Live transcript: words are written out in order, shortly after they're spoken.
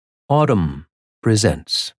Autumn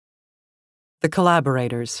presents The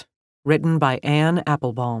Collaborators, written by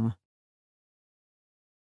Applebaum.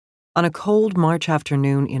 On a cold March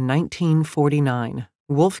afternoon in 1949,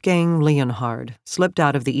 Wolfgang Leonhard slipped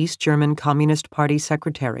out of the East German Communist Party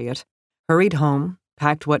Secretariat, hurried home,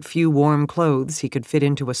 packed what few warm clothes he could fit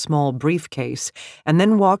into a small briefcase, and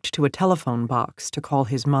then walked to a telephone box to call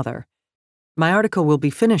his mother. "My article will be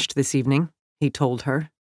finished this evening," he told her.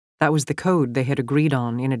 That was the code they had agreed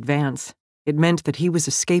on in advance. It meant that he was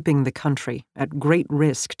escaping the country at great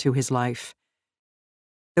risk to his life.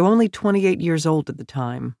 Though only 28 years old at the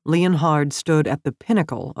time, Leonhard stood at the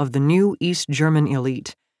pinnacle of the new East German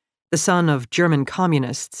elite. The son of German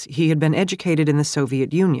communists, he had been educated in the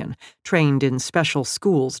Soviet Union, trained in special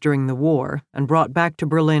schools during the war, and brought back to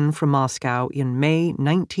Berlin from Moscow in May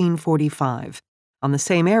 1945, on the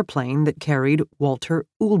same airplane that carried Walter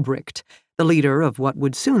Ulbricht, the leader of what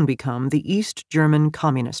would soon become the East German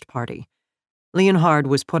Communist Party. Leonhard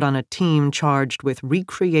was put on a team charged with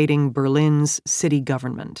recreating Berlin's city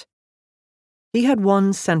government. He had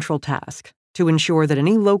one central task: to ensure that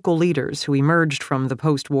any local leaders who emerged from the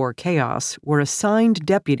post-war chaos were assigned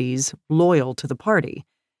deputies loyal to the party.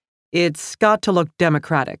 "It's got to look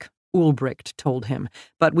democratic," Ulbricht told him,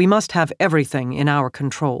 "but we must have everything in our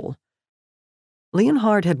control."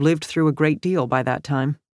 Leonhard had lived through a great deal by that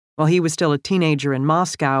time. While he was still a teenager in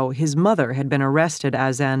Moscow, his mother had been arrested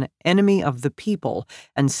as an enemy of the people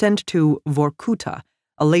and sent to Vorkuta,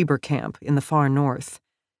 a labor camp in the far north.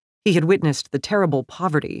 He had witnessed the terrible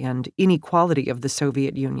poverty and inequality of the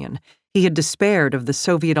Soviet Union. He had despaired of the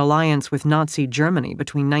Soviet alliance with Nazi Germany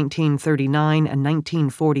between 1939 and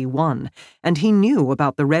 1941, and he knew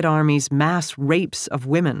about the Red Army's mass rapes of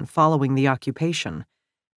women following the occupation.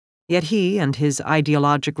 Yet he and his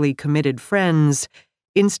ideologically committed friends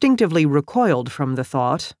instinctively recoiled from the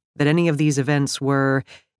thought that any of these events were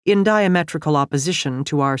in diametrical opposition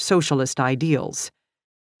to our socialist ideals.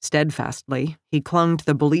 Steadfastly, he clung to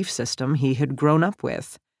the belief system he had grown up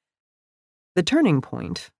with. The turning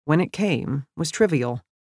point, when it came, was trivial.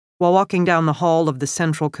 While walking down the hall of the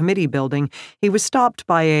Central Committee building, he was stopped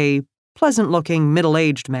by a pleasant-looking,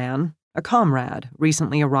 middle-aged man, a comrade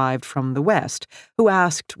recently arrived from the West, who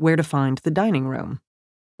asked where to find the dining room.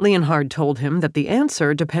 Leonhard told him that the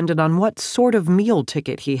answer depended on what sort of meal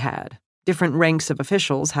ticket he had. Different ranks of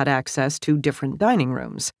officials had access to different dining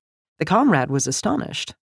rooms. The comrade was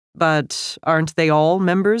astonished. "But aren't they all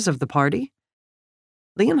members of the party?"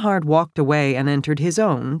 Leonhard walked away and entered his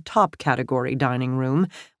own top-category dining room,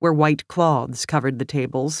 where white cloths covered the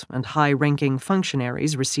tables and high-ranking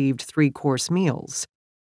functionaries received three-course meals.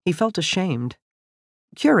 He felt ashamed.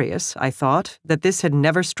 Curious, I thought, that this had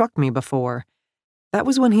never struck me before. That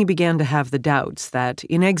was when he began to have the doubts that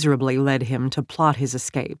inexorably led him to plot his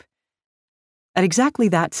escape. At exactly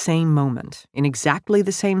that same moment, in exactly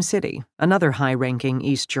the same city, another high-ranking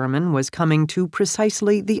East German was coming to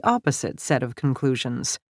precisely the opposite set of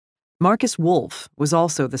conclusions. Markus Wolf was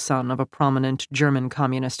also the son of a prominent German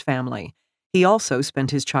communist family. He also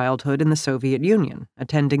spent his childhood in the Soviet Union,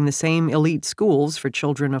 attending the same elite schools for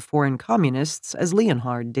children of foreign communists as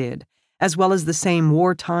Leonhard did, as well as the same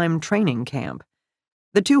wartime training camp.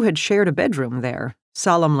 The two had shared a bedroom there,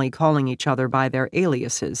 solemnly calling each other by their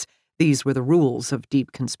aliases. These were the rules of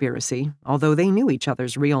deep conspiracy, although they knew each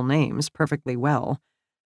other's real names perfectly well.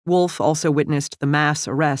 Wolf also witnessed the mass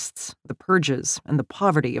arrests, the purges, and the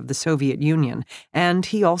poverty of the Soviet Union, and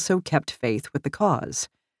he also kept faith with the cause.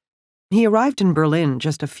 He arrived in Berlin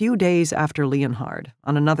just a few days after Leonhard,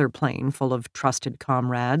 on another plane full of trusted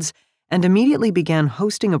comrades, and immediately began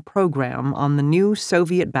hosting a program on the new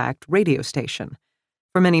Soviet-backed radio station.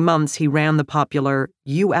 For many months, he ran the popular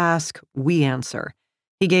 "You Ask, We Answer."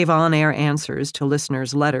 He gave on-air answers to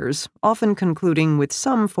listeners' letters, often concluding with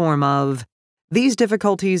some form of, "These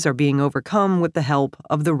difficulties are being overcome with the help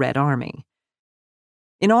of the Red Army."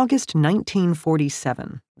 In August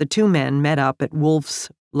 1947, the two men met up at Wolf's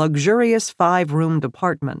luxurious 5-room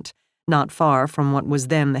apartment, not far from what was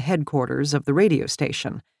then the headquarters of the radio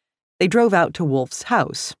station. They drove out to Wolf's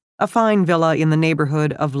house, a fine villa in the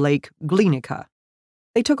neighborhood of Lake Glinica.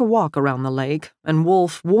 They took a walk around the lake, and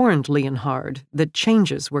Wolf warned Leonhard that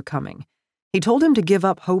changes were coming. He told him to give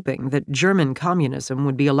up hoping that German communism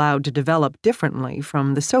would be allowed to develop differently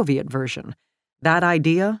from the Soviet version. That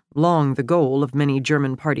idea, long the goal of many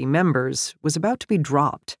German party members, was about to be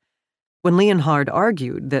dropped. When Leonhard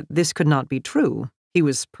argued that this could not be true, he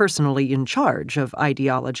was personally in charge of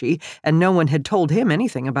ideology, and no one had told him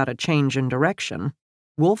anything about a change in direction,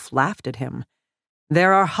 Wolf laughed at him.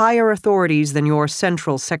 "There are higher authorities than your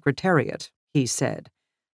central secretariat," he said.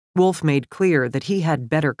 Wolff made clear that he had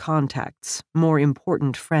better contacts, more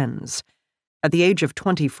important friends. At the age of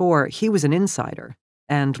 24, he was an insider,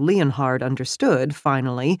 and Leonhard understood,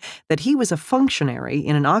 finally, that he was a functionary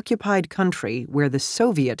in an occupied country where the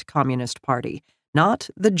Soviet Communist Party, not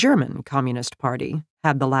the German Communist Party,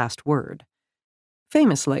 had the last word.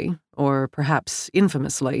 Famously, or perhaps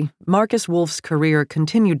infamously, Marcus Wolff's career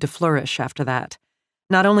continued to flourish after that.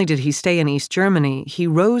 Not only did he stay in East Germany, he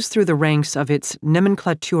rose through the ranks of its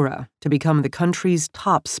Nomenklatura to become the country's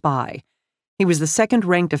top spy. He was the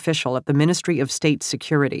second-ranked official at the Ministry of State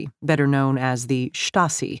Security, better known as the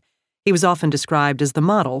Stasi. He was often described as the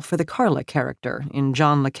model for the Carla character in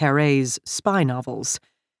John le Carré's spy novels.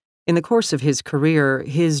 In the course of his career,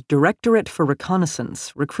 his Directorate for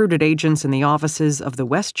Reconnaissance recruited agents in the offices of the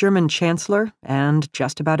West German Chancellor and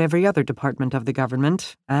just about every other department of the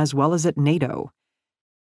government, as well as at NATO.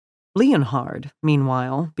 Leonhard,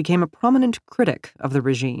 meanwhile, became a prominent critic of the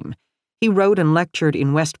regime. He wrote and lectured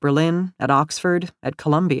in West Berlin, at Oxford, at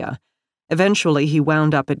Columbia. Eventually, he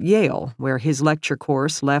wound up at Yale, where his lecture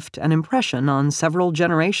course left an impression on several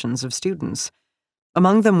generations of students.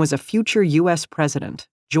 Among them was a future U.S. president,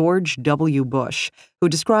 George W. Bush, who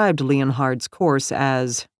described Leonhard's course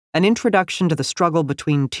as an introduction to the struggle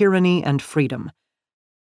between tyranny and freedom.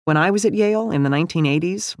 When I was at Yale in the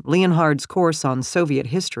 1980s, Leonhard's course on Soviet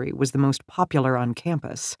history was the most popular on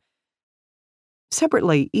campus.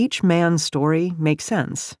 Separately, each man's story makes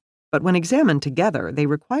sense, but when examined together, they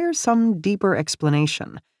require some deeper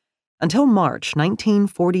explanation. Until March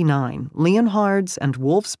 1949, Leonhard's and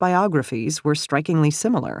Wolff's biographies were strikingly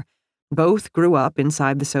similar. Both grew up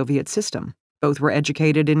inside the Soviet system. Both were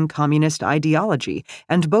educated in communist ideology,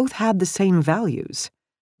 and both had the same values.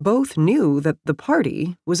 Both knew that the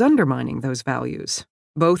party was undermining those values.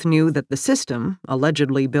 Both knew that the system,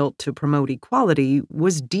 allegedly built to promote equality,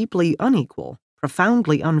 was deeply unequal,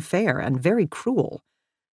 profoundly unfair, and very cruel.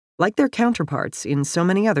 Like their counterparts in so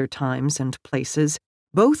many other times and places,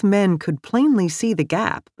 both men could plainly see the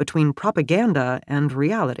gap between propaganda and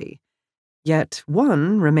reality. Yet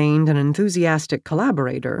one remained an enthusiastic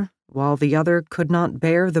collaborator, while the other could not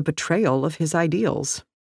bear the betrayal of his ideals.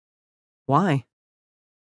 Why?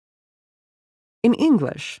 In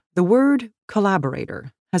English, the word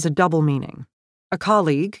collaborator has a double meaning. A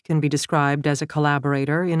colleague can be described as a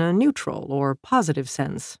collaborator in a neutral or positive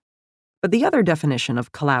sense. But the other definition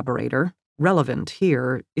of collaborator, relevant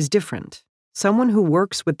here, is different. Someone who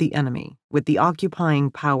works with the enemy, with the occupying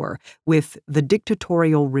power, with the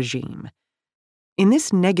dictatorial regime. In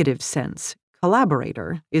this negative sense,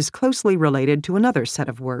 collaborator is closely related to another set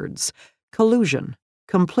of words: collusion,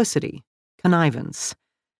 complicity, connivance.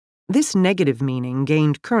 This negative meaning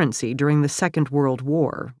gained currency during the Second World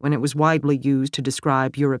War, when it was widely used to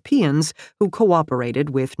describe Europeans who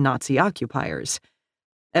cooperated with Nazi occupiers.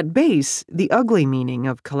 At base, the ugly meaning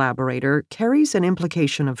of collaborator carries an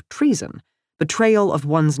implication of treason, betrayal of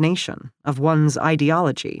one's nation, of one's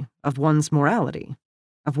ideology, of one's morality,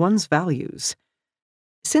 of one's values.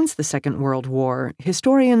 Since the Second World War,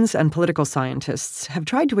 historians and political scientists have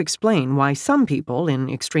tried to explain why some people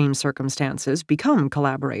in extreme circumstances become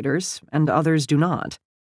collaborators and others do not.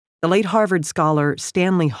 The late Harvard scholar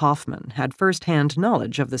Stanley Hoffman had first-hand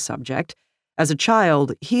knowledge of the subject. As a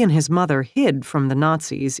child, he and his mother hid from the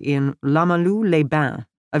Nazis in Lamalou-les-Bains,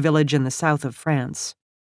 a village in the south of France.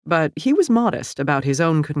 But he was modest about his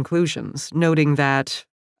own conclusions, noting that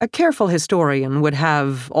a careful historian would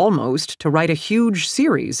have almost to write a huge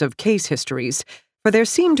series of case histories, for there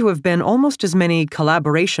seem to have been almost as many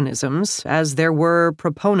collaborationisms as there were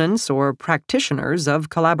proponents or practitioners of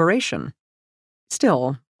collaboration.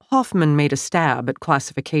 Still, Hoffman made a stab at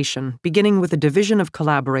classification, beginning with a division of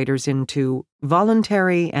collaborators into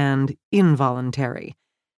voluntary and involuntary.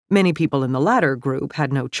 Many people in the latter group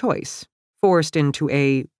had no choice. Forced into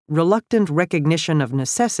a reluctant recognition of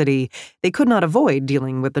necessity, they could not avoid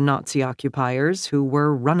dealing with the Nazi occupiers who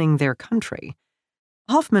were running their country.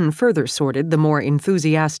 Hoffman further sorted the more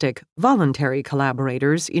enthusiastic, voluntary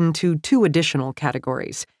collaborators into two additional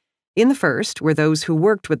categories. In the first were those who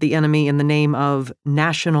worked with the enemy in the name of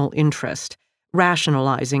national interest,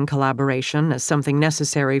 rationalizing collaboration as something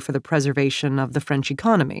necessary for the preservation of the French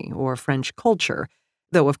economy or French culture,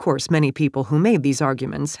 though of course many people who made these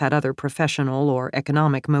arguments had other professional or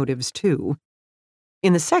economic motives too.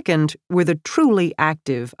 In the second were the truly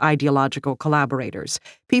active ideological collaborators,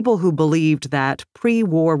 people who believed that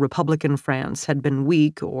pre-war Republican France had been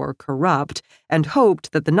weak or corrupt and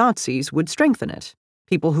hoped that the Nazis would strengthen it,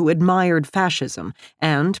 people who admired fascism,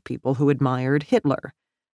 and people who admired Hitler.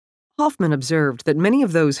 Hoffman observed that many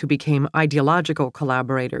of those who became ideological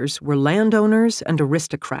collaborators were landowners and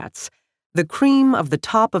aristocrats. The cream of the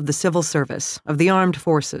top of the civil service, of the armed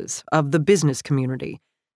forces, of the business community,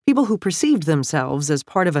 people who perceived themselves as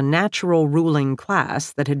part of a natural ruling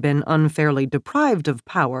class that had been unfairly deprived of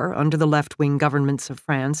power under the left-wing governments of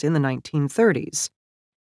France in the 1930s.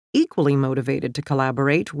 Equally motivated to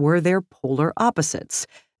collaborate were their polar opposites,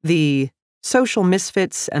 the social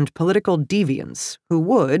misfits and political deviants who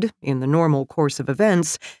would, in the normal course of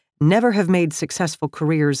events, never have made successful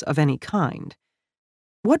careers of any kind.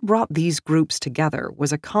 What brought these groups together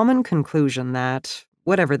was a common conclusion that,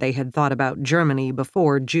 whatever they had thought about Germany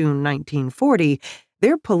before June 1940,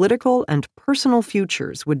 their political and personal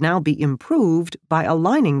futures would now be improved by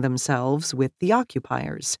aligning themselves with the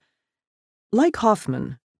occupiers. Like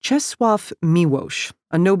Hoffman, Czesław Miłosz,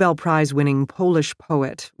 a Nobel Prize-winning Polish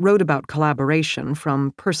poet, wrote about collaboration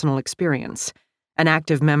from personal experience. An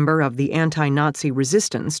active member of the anti-Nazi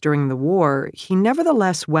resistance during the war, he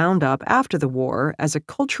nevertheless wound up after the war as a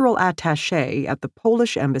cultural attaché at the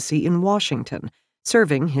Polish embassy in Washington,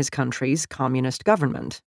 serving his country's communist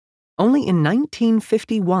government. Only in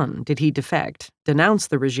 1951 did he defect, denounce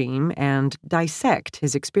the regime, and dissect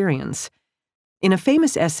his experience. In a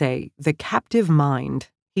famous essay, The Captive Mind,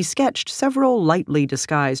 he sketched several lightly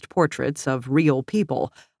disguised portraits of real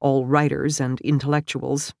people, all writers and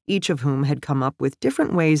intellectuals, each of whom had come up with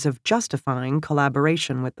different ways of justifying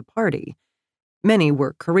collaboration with the party. Many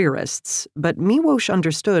were careerists, but Miłosz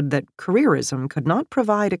understood that careerism could not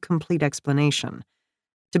provide a complete explanation.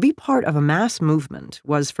 To be part of a mass movement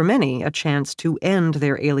was for many a chance to end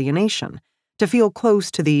their alienation, to feel close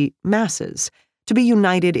to the masses, to be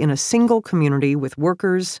united in a single community with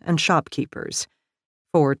workers and shopkeepers.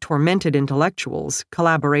 For tormented intellectuals,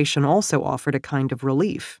 collaboration also offered a kind of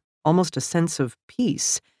relief, almost a sense of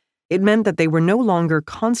peace. It meant that they were no longer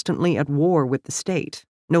constantly at war with the state,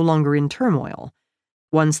 no longer in turmoil.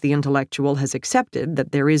 Once the intellectual has accepted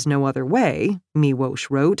that there is no other way, Miłosz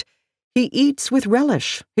wrote, he eats with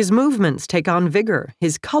relish, his movements take on vigor,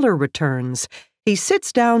 his color returns. He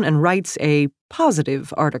sits down and writes a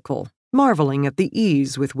positive article, marveling at the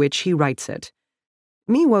ease with which he writes it.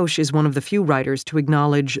 Miłosz is one of the few writers to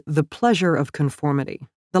acknowledge the pleasure of conformity,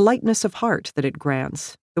 the lightness of heart that it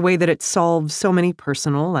grants, the way that it solves so many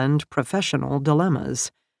personal and professional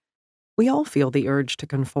dilemmas. We all feel the urge to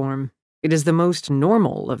conform. It is the most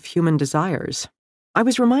normal of human desires. I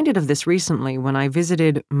was reminded of this recently when I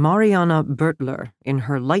visited Marianne Bertler in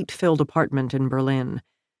her light-filled apartment in Berlin.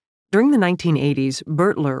 During the 1980s,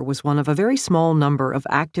 Bertler was one of a very small number of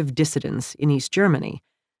active dissidents in East Germany.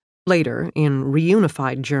 Later, in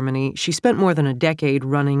reunified Germany, she spent more than a decade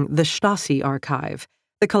running the Stasi archive,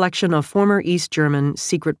 the collection of former East German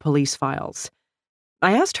secret police files.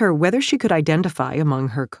 I asked her whether she could identify among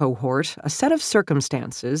her cohort a set of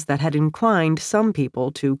circumstances that had inclined some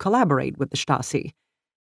people to collaborate with the Stasi.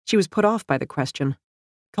 She was put off by the question.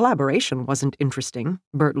 Collaboration wasn't interesting,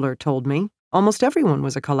 Bertler told me. Almost everyone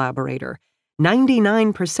was a collaborator.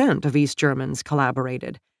 99% of East Germans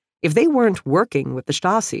collaborated. If they weren't working with the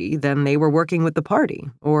Stasi, then they were working with the party,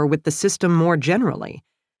 or with the system more generally.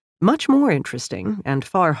 Much more interesting, and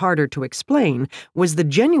far harder to explain, was the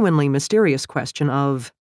genuinely mysterious question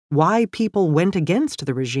of why people went against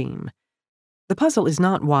the regime. The puzzle is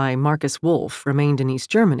not why Markus Wolf remained in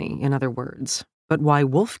East Germany, in other words, but why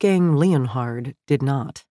Wolfgang Leonhard did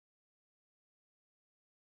not.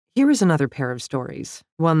 Here is another pair of stories,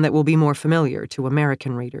 one that will be more familiar to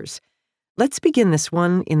American readers. Let's begin this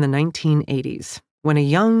one in the 1980s, when a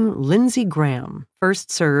young Lindsey Graham first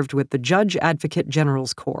served with the Judge Advocate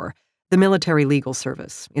General's Corps, the military legal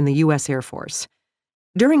service in the U.S. Air Force.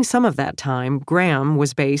 During some of that time, Graham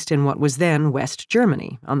was based in what was then West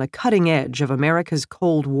Germany, on the cutting edge of America's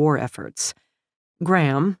Cold War efforts.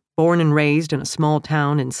 Graham, born and raised in a small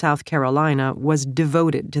town in South Carolina, was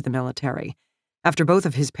devoted to the military. After both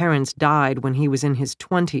of his parents died when he was in his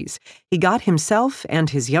 20s, he got himself and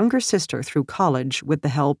his younger sister through college with the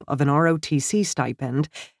help of an ROTC stipend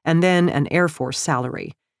and then an Air Force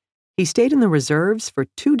salary. He stayed in the reserves for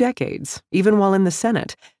 2 decades, even while in the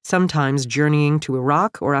Senate, sometimes journeying to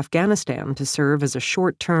Iraq or Afghanistan to serve as a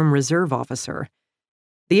short-term reserve officer.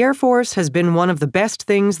 "The Air Force has been one of the best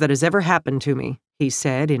things that has ever happened to me," he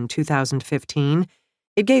said in 2015.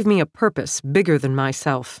 "It gave me a purpose bigger than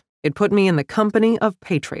myself. It put me in the company of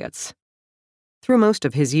patriots." Through most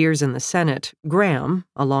of his years in the Senate, Graham,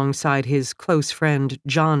 alongside his close friend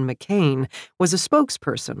John McCain, was a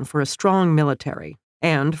spokesperson for a strong military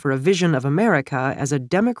and for a vision of America as a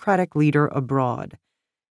democratic leader abroad.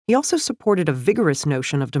 He also supported a vigorous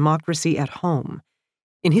notion of democracy at home.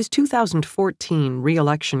 In his 2014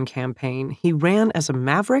 re-election campaign, he ran as a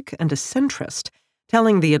maverick and a centrist,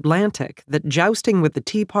 telling The Atlantic that jousting with the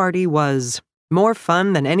Tea Party was more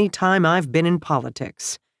fun than any time I've been in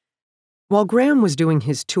politics. While Graham was doing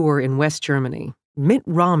his tour in West Germany, Mitt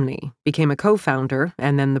Romney became a co-founder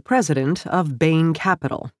and then the president of Bain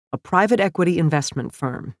Capital, a private equity investment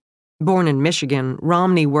firm. Born in Michigan,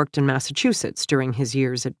 Romney worked in Massachusetts during his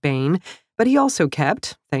years at Bain, but he also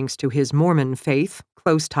kept, thanks to his Mormon faith,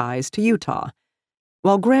 close ties to Utah.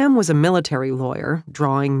 While Graham was a military lawyer,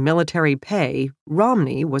 drawing military pay,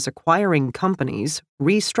 Romney was acquiring companies,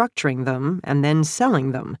 restructuring them, and then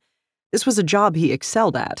selling them. This was a job he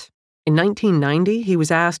excelled at. In 1990, he was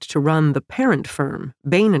asked to run the parent firm,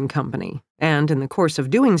 Bain & Company, and in the course of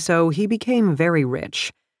doing so, he became very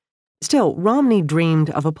rich. Still, Romney dreamed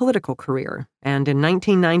of a political career, and in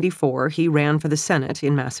 1994 he ran for the Senate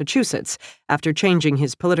in Massachusetts after changing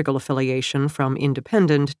his political affiliation from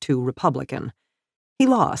independent to Republican. He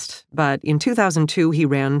lost, but in 2002 he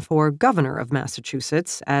ran for governor of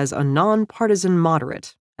Massachusetts as a nonpartisan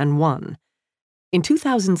moderate and won. In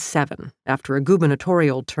 2007, after a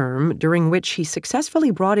gubernatorial term during which he successfully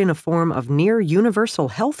brought in a form of near-universal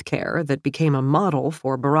health care that became a model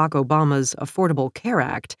for Barack Obama's Affordable Care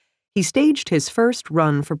Act, he staged his first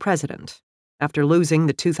run for president. After losing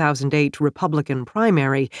the 2008 Republican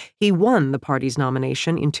primary, he won the party's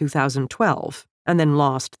nomination in 2012 and then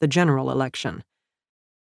lost the general election.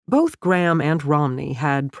 Both Graham and Romney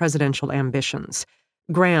had presidential ambitions.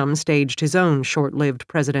 Graham staged his own short-lived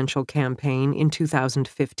presidential campaign in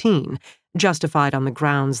 2015, justified on the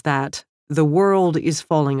grounds that the world is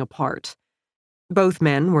falling apart. Both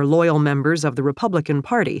men were loyal members of the Republican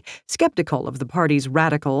Party, skeptical of the party's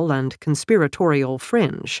radical and conspiratorial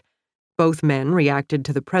fringe. Both men reacted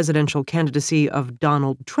to the presidential candidacy of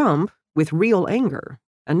Donald Trump with real anger,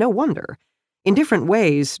 and no wonder. In different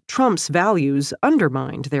ways, Trump's values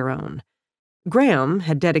undermined their own. Graham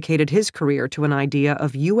had dedicated his career to an idea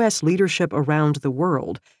of U.S. leadership around the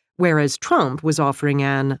world, whereas Trump was offering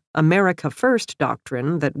an America First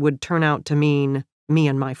doctrine that would turn out to mean me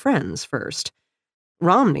and my friends first.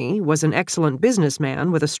 Romney was an excellent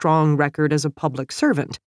businessman with a strong record as a public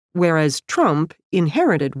servant, whereas Trump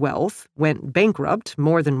inherited wealth, went bankrupt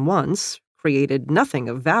more than once, created nothing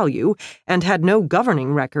of value, and had no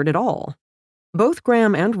governing record at all. Both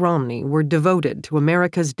Graham and Romney were devoted to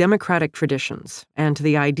America's democratic traditions and to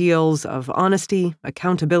the ideals of honesty,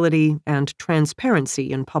 accountability, and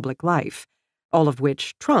transparency in public life, all of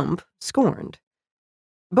which Trump scorned.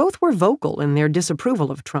 Both were vocal in their disapproval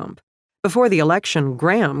of Trump. Before the election,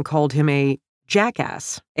 Graham called him a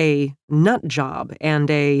jackass, a nut job, and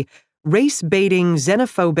a race-baiting,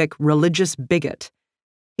 xenophobic, religious bigot.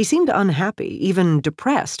 He seemed unhappy, even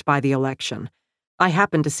depressed by the election. I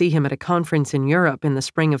happened to see him at a conference in Europe in the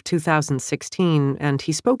spring of 2016, and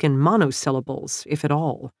he spoke in monosyllables, if at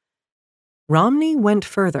all. Romney went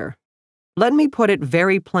further. "Let me put it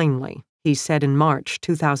very plainly," he said in March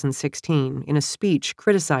 2016 in a speech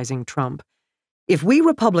criticizing Trump. "If we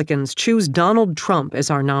Republicans choose Donald Trump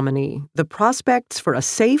as our nominee, the prospects for a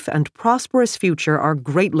safe and prosperous future are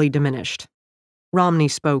greatly diminished." Romney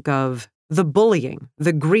spoke of the bullying,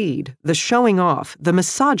 the greed, the showing off, the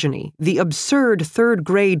misogyny, the absurd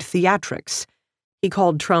third-grade theatrics. He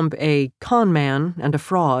called Trump a con man and a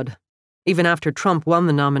fraud. Even after Trump won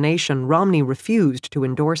the nomination, Romney refused to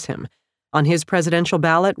endorse him. On his presidential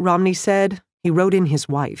ballot, Romney said he wrote in his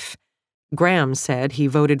wife. Graham said he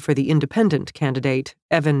voted for the independent candidate,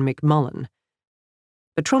 Evan McMullin.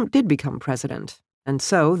 But Trump did become president, and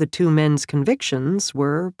so the two men's convictions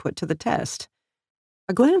were put to the test.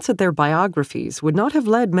 A glance at their biographies would not have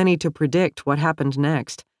led many to predict what happened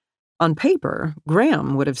next. On paper,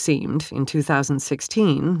 Graham would have seemed, in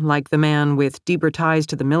 2016, like the man with deeper ties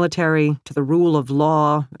to the military, to the rule of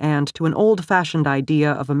law, and to an old-fashioned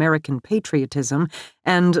idea of American patriotism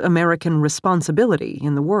and American responsibility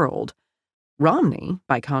in the world. Romney,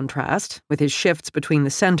 by contrast, with his shifts between the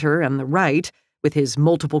center and the right, with his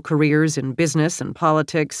multiple careers in business and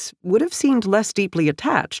politics, would have seemed less deeply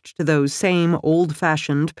attached to those same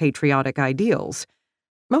old-fashioned patriotic ideals.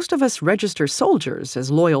 Most of us register soldiers as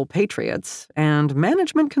loyal patriots, and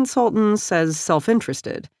management consultants as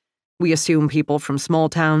self-interested. We assume people from small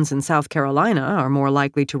towns in South Carolina are more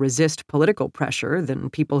likely to resist political pressure than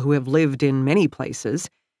people who have lived in many places.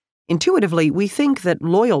 Intuitively, we think that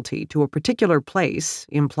loyalty to a particular place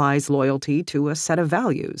implies loyalty to a set of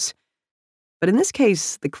values. But in this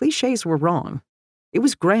case, the cliches were wrong. It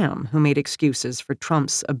was Graham who made excuses for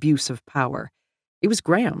Trump's abuse of power. It was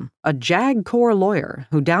Graham, a JAG Corps lawyer,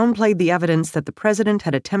 who downplayed the evidence that the president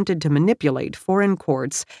had attempted to manipulate foreign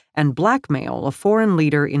courts and blackmail a foreign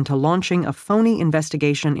leader into launching a phony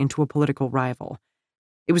investigation into a political rival.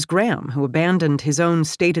 It was Graham who abandoned his own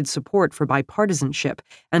stated support for bipartisanship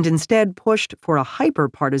and instead pushed for a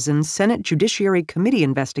hyper-partisan Senate Judiciary Committee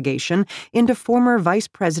investigation into former Vice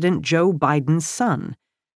President Joe Biden's son.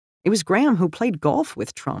 It was Graham who played golf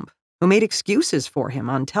with Trump, who made excuses for him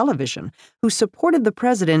on television, who supported the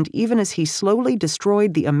president even as he slowly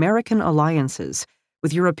destroyed the American alliances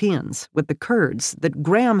with Europeans, with the Kurds that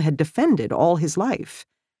Graham had defended all his life.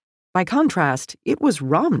 By contrast, it was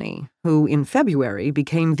Romney who, in February,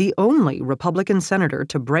 became the only Republican senator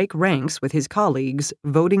to break ranks with his colleagues,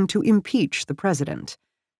 voting to impeach the president.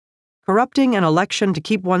 Corrupting an election to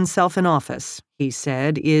keep oneself in office, he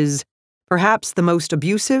said, is perhaps the most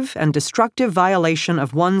abusive and destructive violation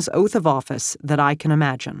of one's oath of office that I can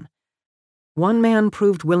imagine. One man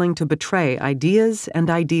proved willing to betray ideas and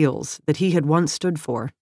ideals that he had once stood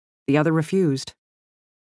for. The other refused.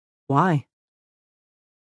 Why?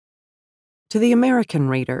 To the American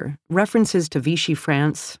reader, references to Vichy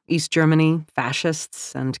France, East Germany,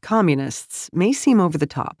 fascists, and communists may seem over the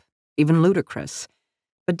top, even ludicrous.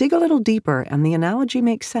 But dig a little deeper and the analogy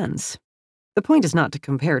makes sense. The point is not to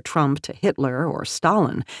compare Trump to Hitler or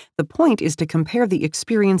Stalin. The point is to compare the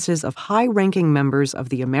experiences of high-ranking members of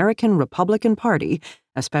the American Republican Party,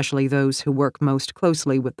 especially those who work most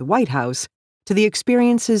closely with the White House, to the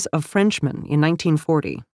experiences of Frenchmen in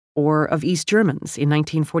 1940, or of East Germans in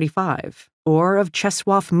 1945, or of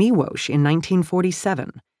Czesław Miłosz in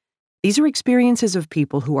 1947. These are experiences of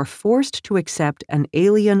people who are forced to accept an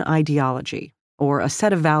alien ideology, or a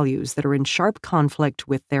set of values that are in sharp conflict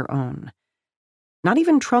with their own. Not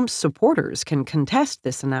even Trump's supporters can contest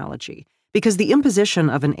this analogy, because the imposition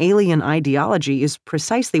of an alien ideology is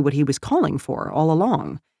precisely what he was calling for all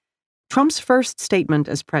along. Trump's first statement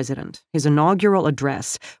as president, his inaugural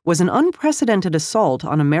address, was an unprecedented assault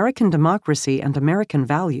on American democracy and American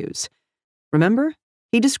values. Remember?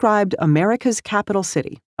 He described America's capital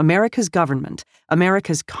city, America's government,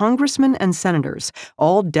 America's congressmen and senators,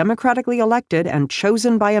 all democratically elected and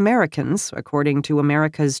chosen by Americans, according to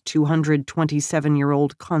America's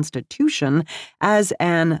 227-year-old Constitution, as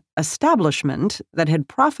an establishment that had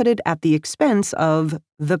profited at the expense of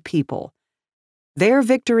the people. Their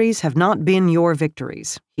victories have not been your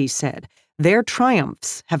victories, he said. Their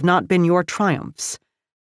triumphs have not been your triumphs.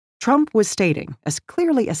 Trump was stating, as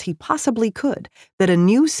clearly as he possibly could, that a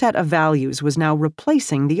new set of values was now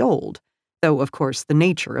replacing the old, though, of course, the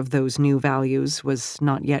nature of those new values was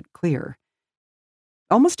not yet clear.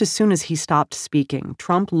 Almost as soon as he stopped speaking,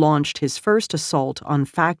 Trump launched his first assault on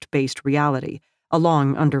fact-based reality, a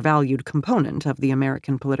long undervalued component of the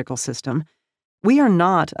American political system. We are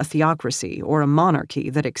not a theocracy or a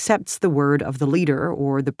monarchy that accepts the word of the leader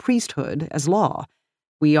or the priesthood as law.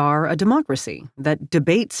 We are a democracy that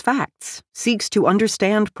debates facts, seeks to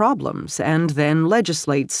understand problems, and then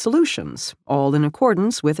legislates solutions, all in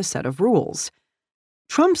accordance with a set of rules.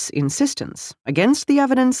 Trump's insistence, against the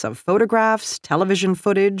evidence of photographs, television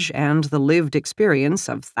footage, and the lived experience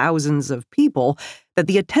of thousands of people, that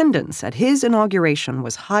the attendance at his inauguration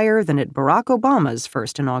was higher than at Barack Obama's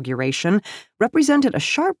first inauguration, represented a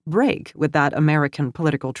sharp break with that American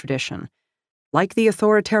political tradition. Like the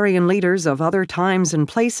authoritarian leaders of other times and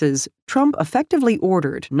places, Trump effectively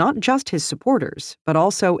ordered not just his supporters, but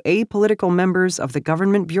also apolitical members of the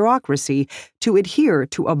government bureaucracy to adhere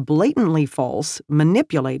to a blatantly false,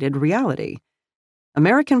 manipulated reality.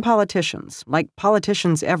 American politicians, like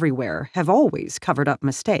politicians everywhere, have always covered up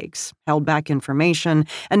mistakes, held back information,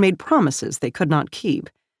 and made promises they could not keep.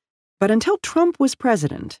 But until Trump was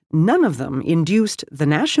president, none of them induced the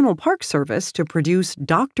National Park Service to produce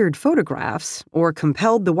doctored photographs or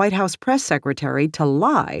compelled the White House press secretary to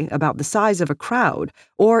lie about the size of a crowd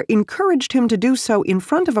or encouraged him to do so in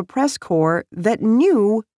front of a press corps that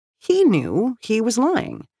knew he was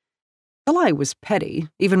lying. The lie was petty,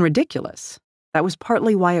 even ridiculous. That was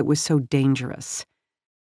partly why it was so dangerous.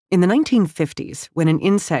 In the 1950s, when an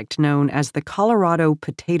insect known as the Colorado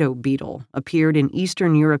potato beetle appeared in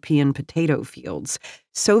Eastern European potato fields,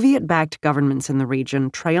 Soviet-backed governments in the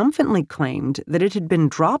region triumphantly claimed that it had been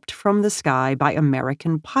dropped from the sky by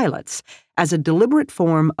American pilots as a deliberate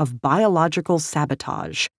form of biological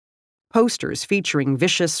sabotage. Posters featuring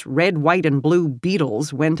vicious red, white, and blue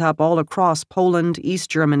beetles went up all across Poland, East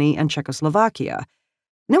Germany, and Czechoslovakia.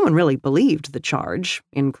 No one really believed the charge,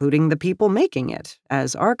 including the people making it,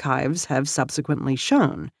 as archives have subsequently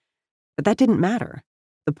shown. But that didn't matter.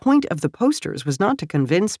 The point of the posters was not to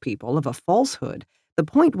convince people of a falsehood. The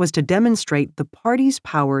point was to demonstrate the party's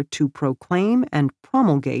power to proclaim and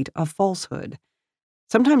promulgate a falsehood.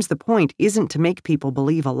 Sometimes the point isn't to make people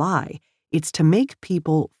believe a lie. It's to make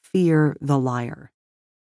people fear the liar.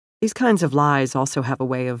 These kinds of lies also have a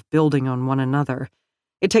way of building on one another.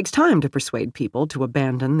 It takes time to persuade people to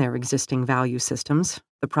abandon their existing value systems.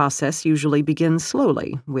 The process usually begins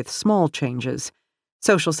slowly, with small changes.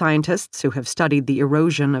 Social scientists who have studied the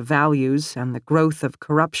erosion of values and the growth of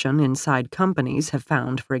corruption inside companies have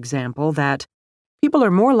found, for example, that people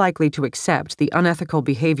are more likely to accept the unethical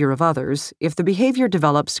behavior of others if the behavior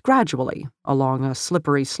develops gradually, along a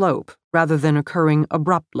slippery slope, rather than occurring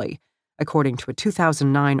abruptly, according to a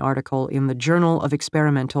 2009 article in the Journal of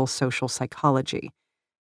Experimental Social Psychology.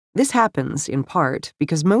 This happens, in part,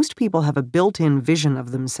 because most people have a built-in vision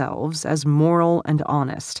of themselves as moral and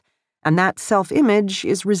honest, and that self-image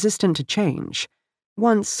is resistant to change.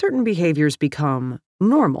 Once certain behaviors become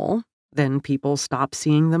normal, then people stop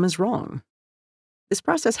seeing them as wrong. This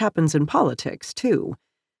process happens in politics, too.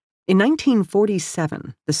 In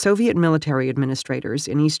 1947, the Soviet military administrators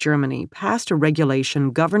in East Germany passed a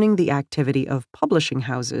regulation governing the activity of publishing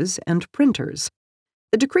houses and printers.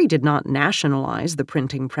 The decree did not nationalize the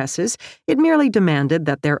printing presses. It merely demanded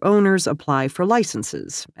that their owners apply for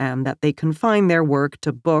licenses and that they confine their work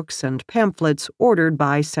to books and pamphlets ordered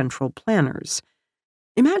by central planners.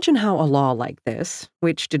 Imagine how a law like this,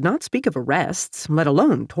 which did not speak of arrests, let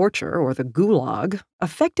alone torture or the gulag,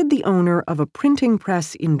 affected the owner of a printing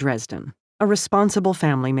press in Dresden, a responsible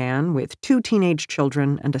family man with 2 teenage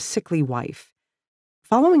children and a sickly wife.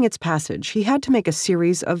 Following its passage, he had to make a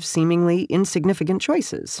series of seemingly insignificant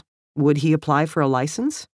choices. Would he apply for a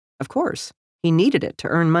license? Of course. He needed it to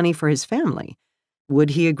earn money for his family. Would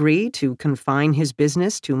he agree to confine his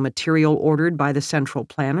business to material ordered by the central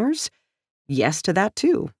planners? Yes to that,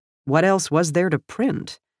 too. What else was there to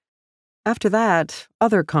print? After that,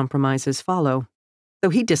 other compromises follow. Though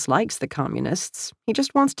he dislikes the communists, he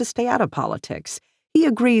just wants to stay out of politics. He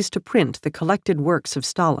agrees to print the collected works of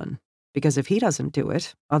Stalin, because if he doesn't do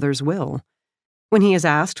it, others will. When he is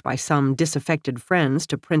asked by some disaffected friends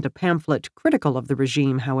to print a pamphlet critical of the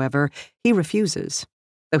regime, however, he refuses.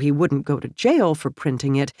 Though he wouldn't go to jail for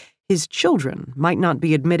printing it, his children might not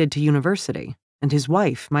be admitted to university, and his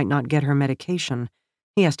wife might not get her medication.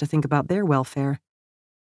 He has to think about their welfare.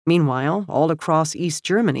 Meanwhile, all across East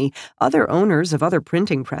Germany, other owners of other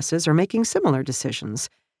printing presses are making similar decisions.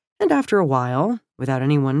 And after a while, without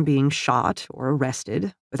anyone being shot or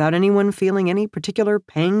arrested, without anyone feeling any particular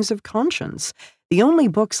pangs of conscience, the only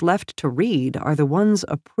books left to read are the ones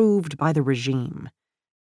approved by the regime.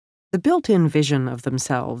 The built-in vision of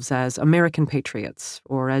themselves as American patriots,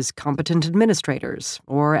 or as competent administrators,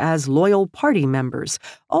 or as loyal party members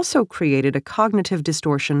also created a cognitive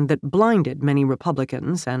distortion that blinded many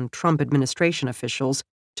Republicans and Trump administration officials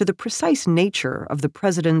to the precise nature of the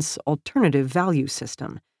president's alternative value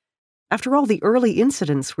system. After all, the early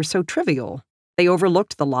incidents were so trivial. They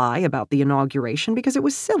overlooked the lie about the inauguration because it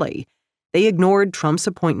was silly. They ignored Trump's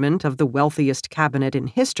appointment of the wealthiest cabinet in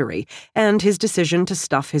history and his decision to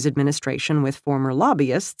stuff his administration with former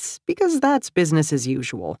lobbyists because that's business as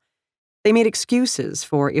usual. They made excuses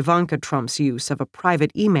for Ivanka Trump's use of a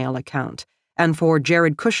private email account and for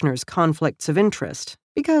Jared Kushner's conflicts of interest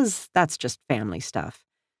because that's just family stuff.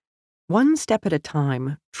 One step at a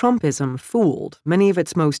time, Trumpism fooled many of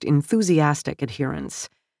its most enthusiastic adherents.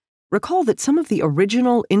 Recall that some of the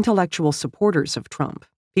original intellectual supporters of Trump,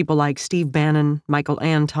 people like Steve Bannon, Michael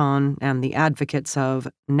Anton, and the advocates of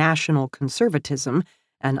national conservatism,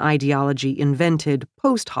 an ideology invented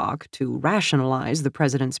post hoc to rationalize the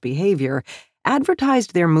president's behavior,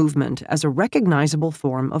 advertised their movement as a recognizable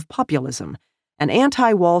form of populism, an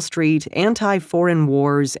anti-Wall Street, anti-foreign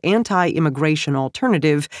wars, anti-immigration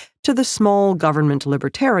alternative to the small government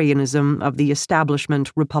libertarianism of the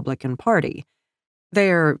establishment Republican Party.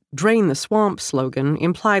 Their "Drain the Swamp" slogan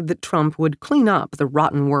implied that Trump would clean up the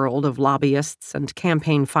rotten world of lobbyists and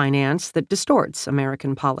campaign finance that distorts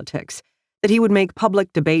American politics, that he would make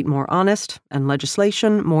public debate more honest and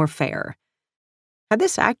legislation more fair. Had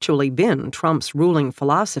this actually been Trump's ruling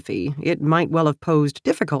philosophy, it might well have posed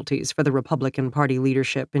difficulties for the Republican Party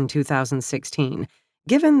leadership in 2016,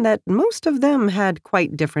 given that most of them had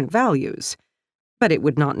quite different values. But it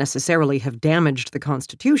would not necessarily have damaged the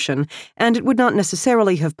Constitution, and it would not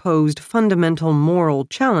necessarily have posed fundamental moral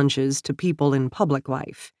challenges to people in public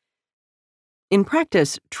life. In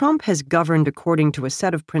practice, Trump has governed according to a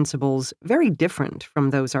set of principles very different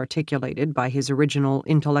from those articulated by his original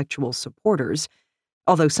intellectual supporters.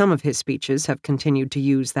 Although some of his speeches have continued to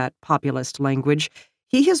use that populist language,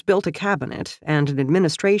 he has built a cabinet and an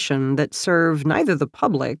administration that serve neither the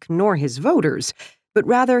public nor his voters, but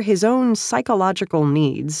rather his own psychological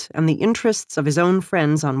needs and the interests of his own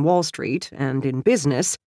friends on Wall Street and in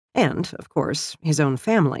business, and, of course, his own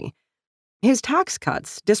family. His tax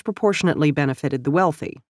cuts disproportionately benefited the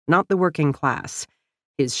wealthy, not the working class.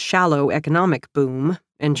 His shallow economic boom,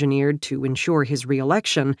 engineered to ensure his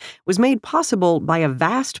reelection, was made possible by a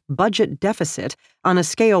vast budget deficit on a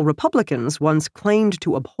scale Republicans once claimed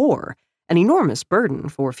to abhor, an enormous burden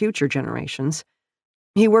for future generations.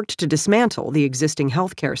 He worked to dismantle the existing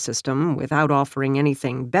healthcare system without offering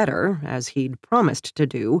anything better, as he'd promised to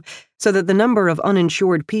do, so that the number of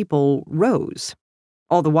uninsured people rose.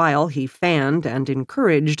 All the while, he fanned and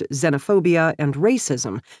encouraged xenophobia and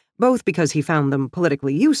racism, both because he found them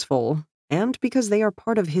politically useful and because they are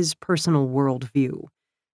part of his personal worldview.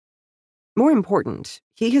 More important,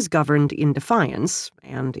 he has governed in defiance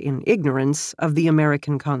and in ignorance of the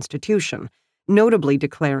American Constitution, notably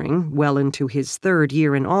declaring, well into his third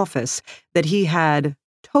year in office, that he had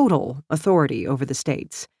total authority over the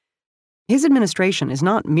states. His administration is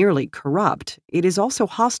not merely corrupt, it is also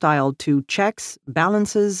hostile to checks,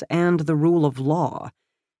 balances, and the rule of law.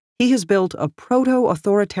 He has built a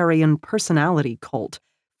proto-authoritarian personality cult,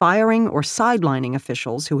 firing or sidelining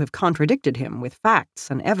officials who have contradicted him with facts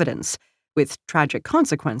and evidence, with tragic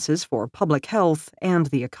consequences for public health and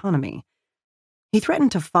the economy. He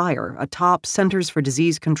threatened to fire a top Centers for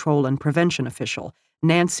Disease Control and Prevention official,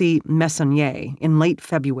 Nancy Messonnier, in late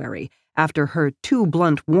February, after her 2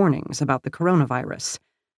 blunt warnings about the coronavirus.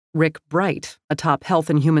 Rick Bright, a top Health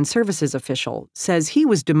and Human Services official, says he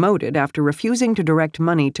was demoted after refusing to direct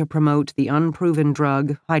money to promote the unproven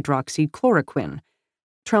drug hydroxychloroquine.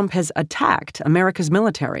 Trump has attacked America's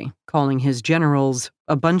military, calling his generals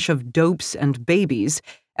a bunch of dopes and babies,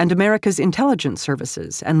 and America's intelligence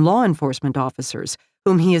services and law enforcement officers,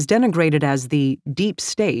 whom he has denigrated as the deep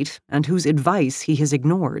state and whose advice he has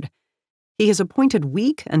ignored. He has appointed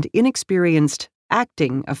weak and inexperienced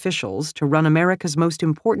acting officials to run America's most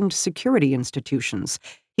important security institutions.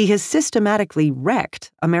 He has systematically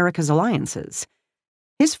wrecked America's alliances.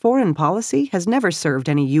 His foreign policy has never served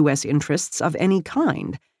any U.S. interests of any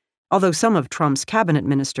kind. Although some of Trump's cabinet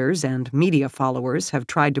ministers and media followers have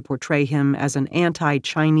tried to portray him as an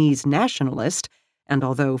anti-Chinese nationalist, and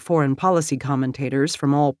although foreign policy commentators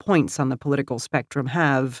from all points on the political spectrum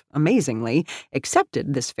have, amazingly,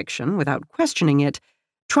 accepted this fiction without questioning it,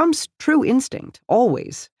 Trump's true instinct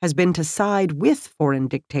always has been to side with foreign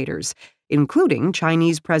dictators, including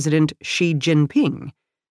Chinese President Xi Jinping.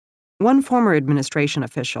 One former administration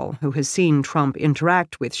official who has seen Trump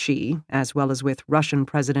interact with Xi, as well as with Russian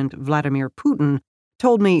President Vladimir Putin,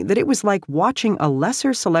 told me that it was like watching a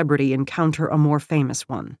lesser celebrity encounter a more famous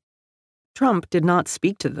one. Trump did not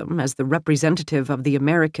speak to them as the representative of the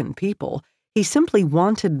American people. He simply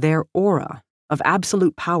wanted their aura of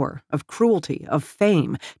absolute power, of cruelty, of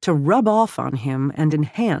fame, to rub off on him and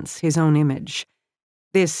enhance his own image.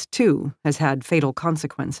 This, too, has had fatal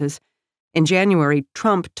consequences. In January,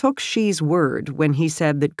 Trump took Xi's word when he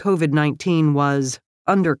said that COVID-19 was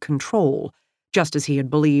under control, just as he had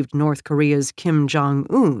believed North Korea's Kim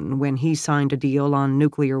Jong-un when he signed a deal on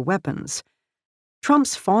nuclear weapons.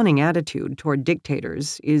 Trump's fawning attitude toward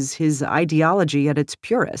dictators is his ideology at its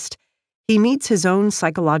purest. He meets his own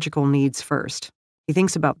psychological needs first. He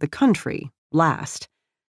thinks about the country last.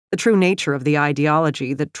 The true nature of the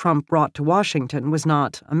ideology that Trump brought to Washington was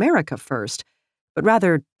not America first, but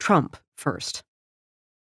rather Trump first.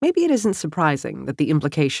 Maybe it isn't surprising that the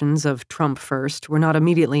implications of Trump first were not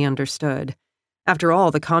immediately understood. After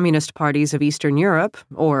all, the communist parties of Eastern Europe,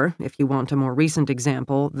 or, if you want a more recent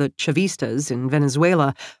example, the Chavistas in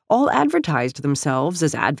Venezuela, all advertised themselves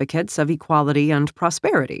as advocates of equality and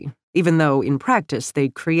prosperity, even though in practice they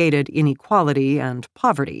created inequality and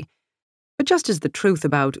poverty. But just as the truth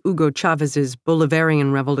about Hugo Chávez's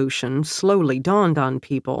Bolivarian revolution slowly dawned on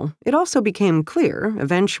people, it also became clear,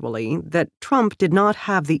 eventually, that Trump did not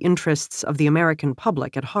have the interests of the American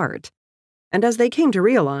public at heart. And as they came to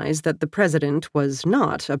realize that the president was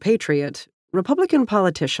not a patriot, Republican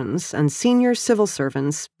politicians and senior civil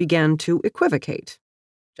servants began to equivocate,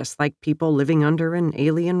 just like people living under an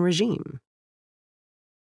alien regime.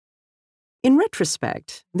 In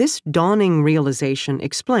retrospect, this dawning realization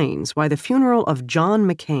explains why the funeral of John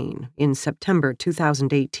McCain in September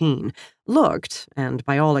 2018 looked, and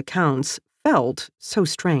by all accounts, felt so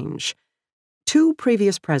strange. 2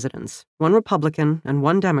 previous presidents, one Republican and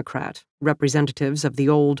one Democrat, representatives of the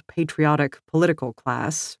old patriotic political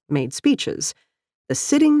class, made speeches. The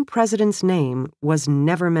sitting president's name was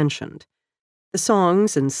never mentioned. The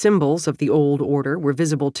songs and symbols of the old order were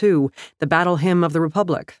visible too: the Battle Hymn of the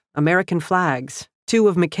Republic, American flags, 2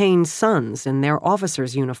 of McCain's sons in their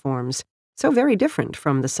officers' uniforms, so very different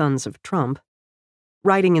from the sons of Trump.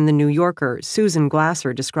 Writing in The New Yorker, Susan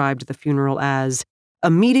Glasser described the funeral as a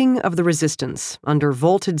meeting of the resistance under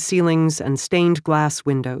vaulted ceilings and stained glass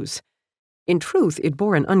windows. In truth, it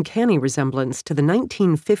bore an uncanny resemblance to the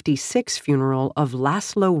 1956 funeral of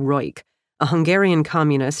Laszlo Rojk, a Hungarian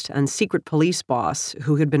communist and secret police boss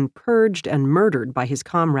who had been purged and murdered by his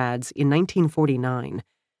comrades in 1949.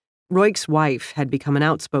 Rojk's wife had become an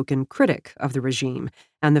outspoken critic of the regime,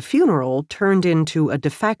 and the funeral turned into a de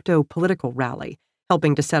facto political rally,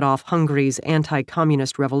 helping to set off Hungary's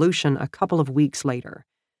anti-communist revolution a couple of weeks later.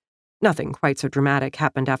 Nothing quite so dramatic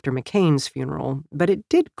happened after McCain's funeral, but it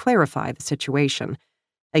did clarify the situation.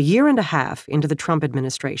 A year and a half into the Trump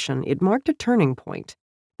administration, it marked a turning point,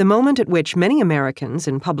 the moment at which many Americans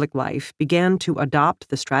in public life began to adopt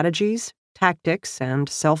the strategies, tactics, and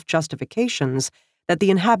self-justifications that the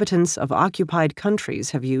inhabitants of occupied countries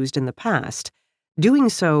have used in the past, doing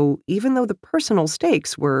so even though the personal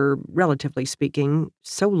stakes were, relatively speaking,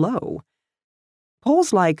 so low.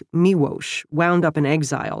 Poles like Miłosz wound up in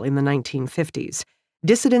exile in the 1950s.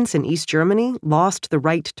 Dissidents in East Germany lost the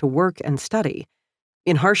right to work and study.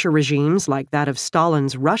 In harsher regimes like that of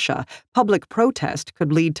Stalin's Russia, public protest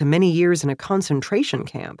could lead to many years in a concentration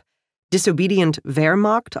camp. Disobedient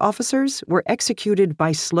Wehrmacht officers were executed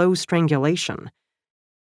by slow strangulation.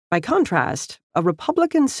 By contrast, a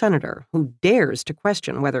Republican senator who dares to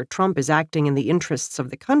question whether Trump is acting in the interests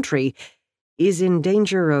of the country is in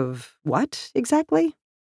danger of what, exactly?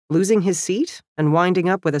 Losing his seat and winding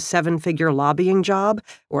up with a 7-figure lobbying job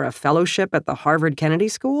or a fellowship at the Harvard Kennedy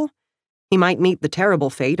School? He might meet the terrible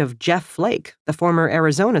fate of Jeff Flake, the former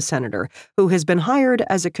Arizona senator, who has been hired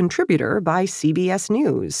as a contributor by CBS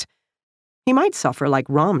News. He might suffer like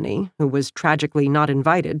Romney, who was tragically not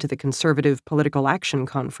invited to the Conservative Political Action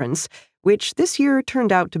Conference, which this year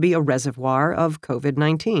turned out to be a reservoir of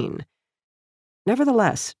COVID-19.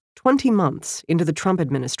 Nevertheless, 20 months into the Trump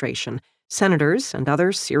administration, senators and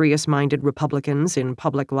other serious-minded Republicans in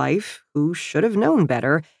public life, who should have known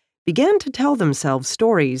better, began to tell themselves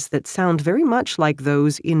stories that sound very much like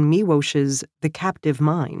those in Miłosz's The Captive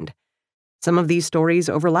Mind. Some of these stories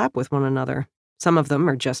overlap with one another. Some of them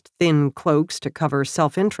are just thin cloaks to cover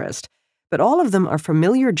self-interest, but all of them are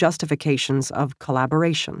familiar justifications of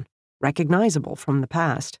collaboration, recognizable from the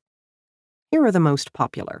past. Here are the most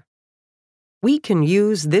popular. We can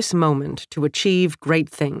use this moment to achieve great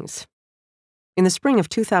things. In the spring of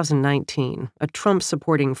 2019, a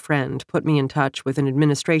Trump-supporting friend put me in touch with an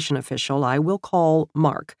administration official I will call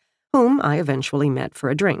Mark, whom I eventually met for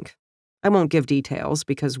a drink. I won't give details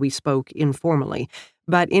because we spoke informally,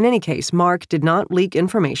 but in any case, Mark did not leak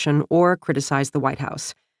information or criticize the White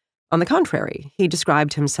House. On the contrary, he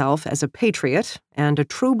described himself as a patriot and a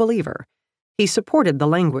true believer. He supported the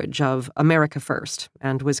language of America First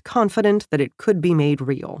and was confident that it could be made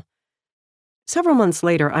real. Several months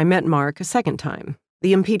later, I met Mark a second time.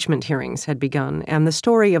 The impeachment hearings had begun, and the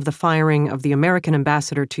story of the firing of the American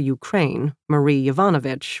ambassador to Ukraine, Marie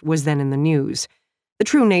Yovanovitch, was then in the news. The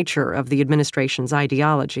true nature of the administration's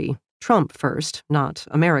ideology, Trump first, not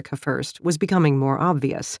America first, was becoming more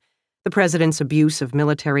obvious. The president's abuse of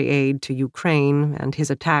military aid to Ukraine and his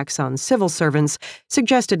attacks on civil servants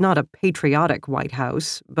suggested not a patriotic White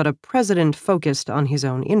House, but a president focused on his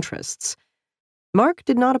own interests. Mark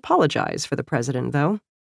did not apologize for the president, though.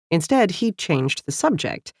 Instead, he changed the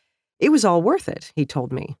subject. It was all worth it, he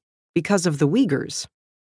told me, because of the Uyghurs.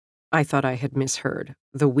 I thought I had misheard.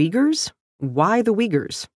 The Uyghurs? Why the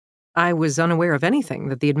Uyghurs? I was unaware of anything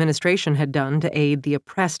that the administration had done to aid the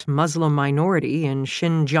oppressed Muslim minority in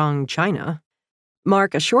Xinjiang, China.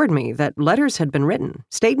 Mark assured me that letters had been written,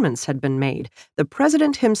 statements had been made, the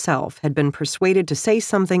president himself had been persuaded to say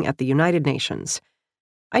something at the United Nations.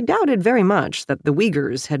 I doubted very much that the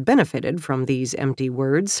Uyghurs had benefited from these empty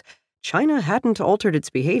words. China hadn't altered its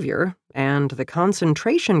behavior, and the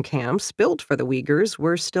concentration camps built for the Uyghurs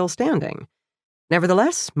were still standing.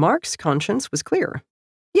 Nevertheless, Mark's conscience was clear.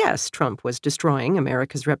 Yes, Trump was destroying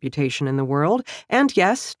America's reputation in the world, and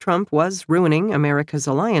yes, Trump was ruining America's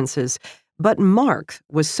alliances, but Mark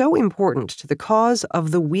was so important to the cause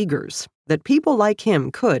of the Uyghurs that people like him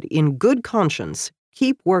could, in good conscience,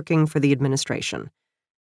 keep working for the administration.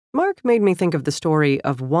 Mark made me think of the story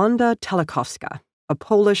of Wanda Telekowska, a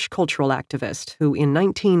Polish cultural activist who in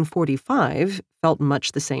 1945 felt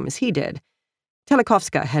much the same as he did.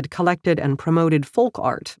 Telekowska had collected and promoted folk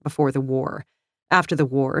art before the war. After the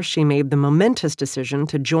war, she made the momentous decision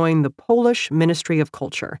to join the Polish Ministry of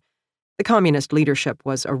Culture. The communist leadership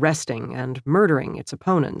was arresting and murdering its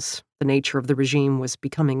opponents. The nature of the regime was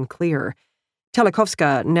becoming clear.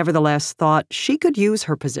 Telekowska nevertheless thought she could use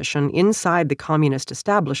her position inside the communist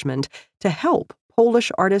establishment to help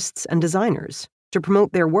Polish artists and designers, to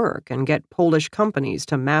promote their work and get Polish companies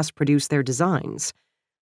to mass-produce their designs.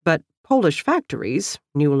 But Polish factories,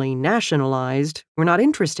 newly nationalized, were not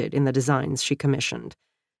interested in the designs she commissioned.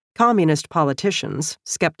 Communist politicians,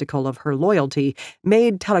 skeptical of her loyalty,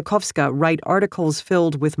 made Talikowska write articles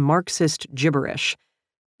filled with Marxist gibberish.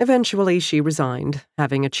 Eventually, she resigned,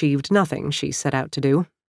 having achieved nothing she set out to do.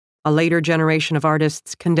 A later generation of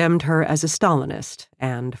artists condemned her as a Stalinist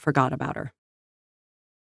and forgot about her.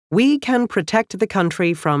 We can protect the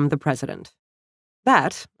country from the president.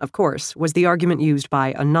 That, of course, was the argument used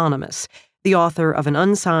by Anonymous, the author of an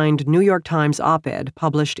unsigned New York Times op-ed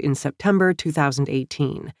published in September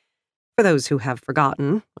 2018. For those who have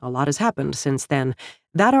forgotten, a lot has happened since then.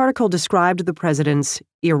 That article described the president's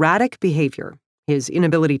erratic behavior, his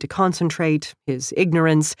inability to concentrate, his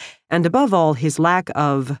ignorance, and above all, his lack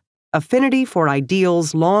of affinity for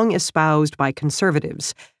ideals long espoused by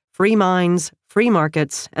conservatives, free minds, free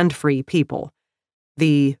markets, and free people.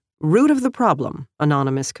 The root of the problem,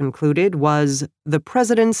 Anonymous concluded, was the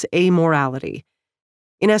president's amorality.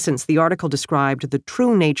 In essence, the article described the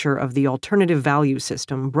true nature of the alternative value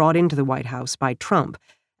system brought into the White House by Trump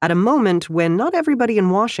at a moment when not everybody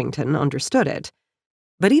in Washington understood it.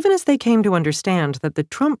 But even as they came to understand that the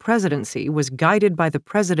Trump presidency was guided by the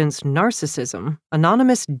president's narcissism,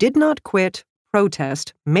 Anonymous did not quit,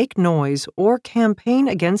 protest, make noise, or campaign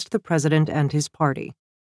against the president and his party.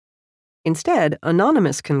 Instead,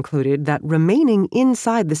 Anonymous concluded that remaining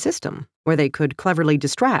inside the system, where they could cleverly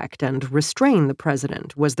distract and restrain the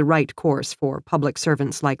president, was the right course for public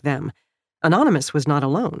servants like them. Anonymous was not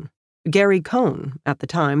alone. Gary Cohn, at the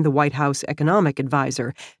time the White House economic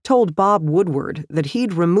advisor, told Bob Woodward that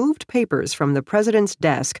he'd removed papers from the president's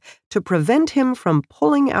desk to prevent him from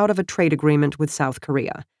pulling out of a trade agreement with South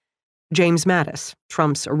Korea. James Mattis,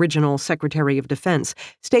 Trump's original Secretary of Defense,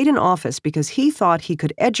 stayed in office because he thought he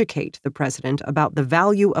could educate the president about the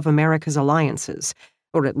value of America's alliances,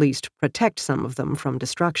 or at least protect some of them from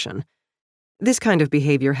destruction. This kind of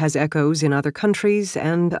behavior has echoes in other countries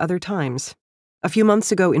and other times. A few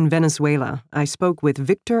months ago in Venezuela, I spoke with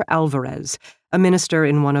Victor Alvarez, a minister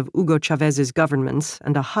in one of Hugo Chávez's governments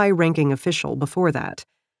and a high-ranking official before that.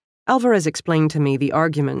 Alvarez explained to me the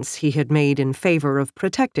arguments he had made in favor of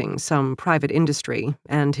protecting some private industry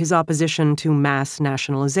and his opposition to mass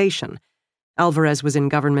nationalization. Alvarez was in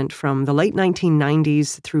government from the late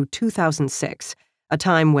 1990s through 2006, a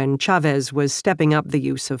time when Chávez was stepping up the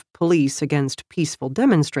use of police against peaceful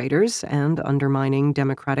demonstrators and undermining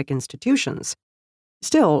democratic institutions.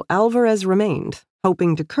 Still, Alvarez remained,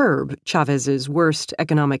 hoping to curb Chávez's worst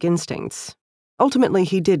economic instincts. Ultimately,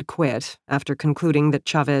 he did quit after concluding that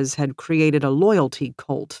Chávez had created a loyalty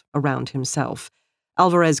cult around himself.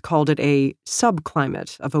 Alvarez called it a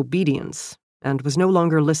subclimate of obedience and was no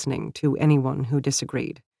longer listening to anyone who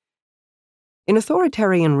disagreed. In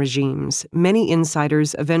authoritarian regimes, many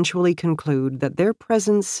insiders eventually conclude that their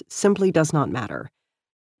presence simply does not matter.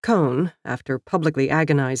 Cohn, after publicly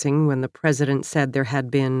agonizing when the president said there had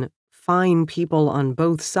been fine people on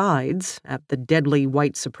both sides at the deadly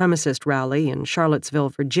white supremacist rally in Charlottesville,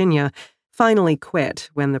 Virginia, finally quit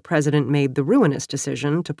when the president made the ruinous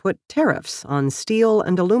decision to put tariffs on steel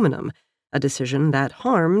and aluminum, a decision that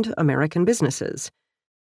harmed American businesses.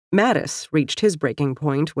 Mattis reached his breaking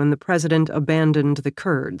point when the president abandoned the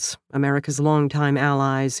Kurds, America's longtime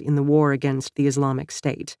allies in the war against the Islamic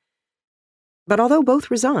State. But although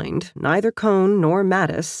both resigned, neither Cohn nor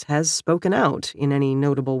Mattis has spoken out in any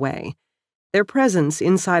notable way. Their presence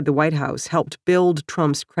inside the White House helped build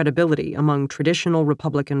Trump's credibility among traditional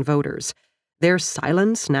Republican voters. Their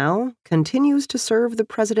silence now continues to serve the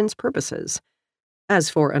president's purposes. As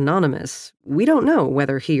for Anonymous, we don't know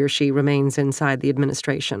whether he or she remains inside the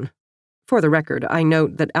administration. For the record, I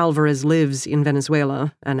note that Alvarez lives in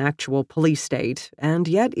Venezuela, an actual police state, and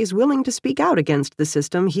yet is willing to speak out against the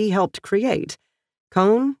system he helped create.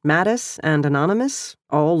 Cohn, Mattis, and Anonymous,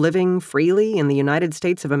 all living freely in the United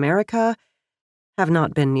States of America, have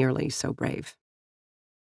not been nearly so brave.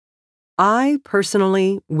 I,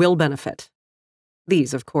 personally, will benefit.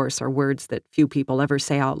 These, of course, are words that few people ever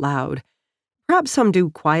say out loud. Perhaps some do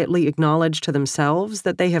quietly acknowledge to themselves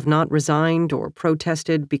that they have not resigned or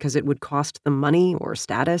protested because it would cost them money or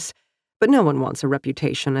status, but no one wants a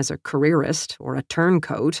reputation as a careerist or a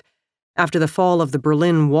turncoat. After the fall of the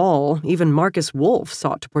Berlin Wall, even Marcus Wolf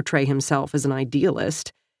sought to portray himself as an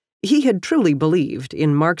idealist. He had truly believed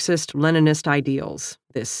in Marxist-Leninist ideals,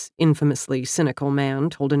 this infamously cynical man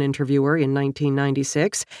told an interviewer in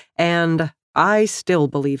 1996, and I still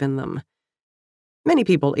believe in them. Many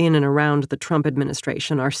people in and around the Trump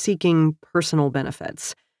administration are seeking personal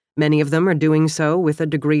benefits. Many of them are doing so with a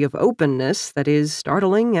degree of openness that is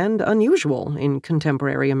startling and unusual in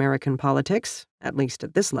contemporary American politics, at least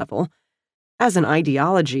at this level. As an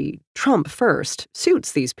ideology, Trump first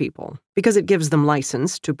suits these people because it gives them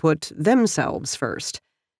license to put themselves first.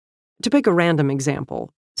 To pick a random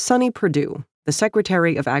example, Sonny Perdue, the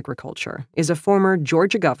Secretary of Agriculture, is a former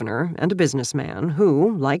Georgia governor and a businessman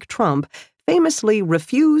who, like Trump, famously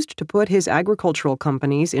refused to put his agricultural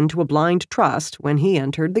companies into a blind trust when he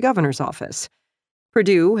entered the governor's office.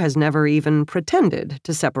 Perdue has never even pretended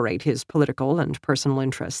to separate his political and personal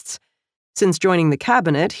interests. Since joining the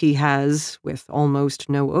cabinet, he has, with almost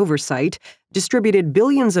no oversight, distributed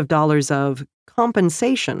billions of dollars of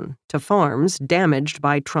compensation to farms damaged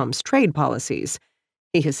by Trump's trade policies.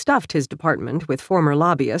 He has stuffed his department with former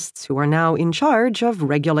lobbyists who are now in charge of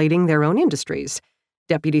regulating their own industries.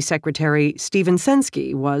 Deputy Secretary Stephen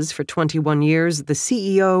Sensky was, for 21 years, the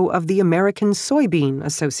CEO of the American Soybean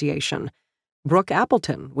Association. Brooke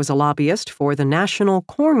Appleton was a lobbyist for the National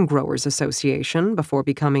Corn Growers Association before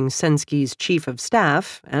becoming Sensky's chief of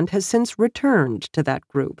staff and has since returned to that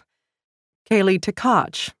group. Kaylee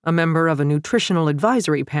Tkach, a member of a nutritional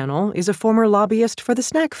advisory panel, is a former lobbyist for the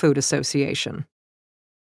Snack Food Association.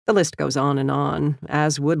 The list goes on,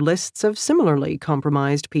 as would lists of similarly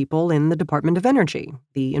compromised people in the Department of Energy,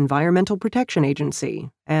 the Environmental Protection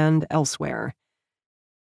Agency, and elsewhere.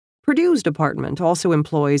 Perdue's department also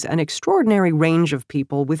employs an extraordinary range of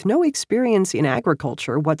people with no experience in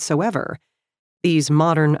agriculture whatsoever. These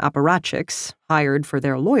modern apparatchiks, hired for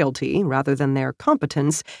their loyalty rather than their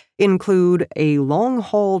competence, include a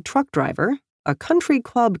long-haul truck driver, a country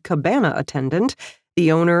club cabana attendant,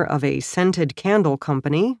 the owner of a scented candle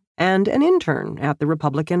company, and an intern at the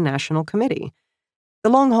Republican National Committee.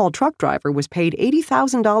 The long-haul truck driver was paid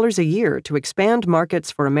 $80,000 a year to expand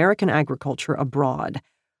markets for American agriculture abroad.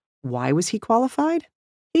 Why was he qualified?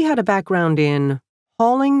 He had a background in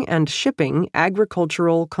hauling and shipping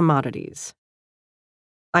agricultural commodities.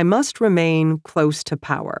 I must remain close to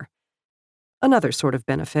power. Another sort of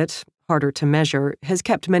benefit, harder to measure, has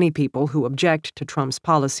kept many people who object to Trump's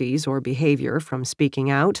policies or behavior from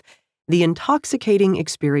speaking out: the intoxicating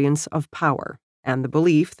experience of power and the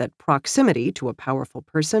belief that proximity to a powerful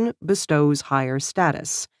person bestows higher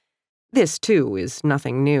status. This, too, is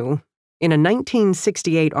nothing new. In a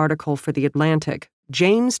 1968 article for The Atlantic,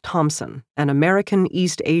 James Thompson, an American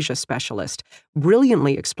East Asia specialist,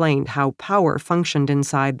 brilliantly explained how power functioned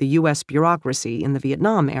inside the U.S. bureaucracy in the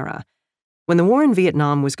Vietnam era. When the war in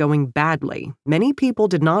Vietnam was going badly, many people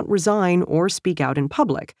did not resign or speak out in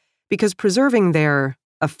public because preserving their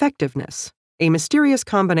effectiveness, a mysterious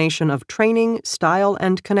combination of training, style,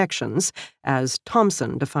 and connections, as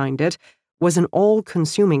Thompson defined it, was an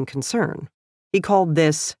all-consuming concern. He called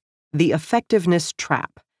this the effectiveness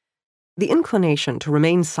trap. The inclination to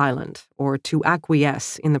remain silent or to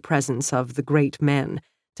acquiesce in the presence of the great men,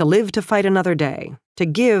 to live to fight another day, to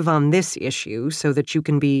give on this issue so that you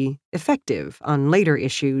can be effective on later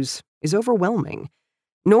issues, is overwhelming.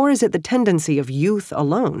 Nor is it the tendency of youth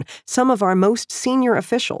alone. Some of our most senior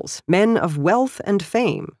officials, men of wealth and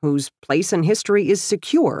fame, whose place in history is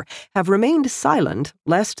secure, have remained silent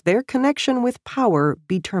lest their connection with power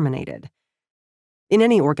be terminated. In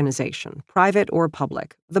any organization, private or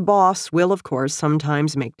public, the boss will, of course,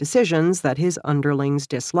 sometimes make decisions that his underlings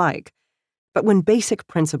dislike. But when basic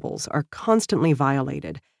principles are constantly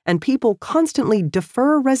violated and people constantly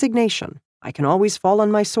defer resignation, I can always fall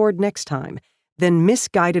on my sword next time, then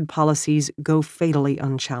misguided policies go fatally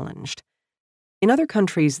unchallenged. In other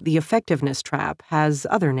countries, the effectiveness trap has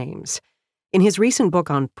other names. In his recent book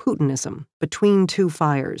on Putinism, Between Two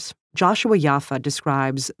Fires, Joshua Yaffa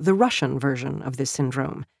describes the Russian version of this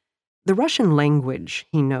syndrome. The Russian language,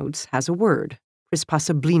 he notes, has a word,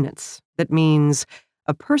 prispособленец, that means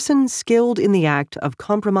a person skilled in the act of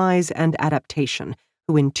compromise and adaptation,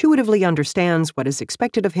 who intuitively understands what is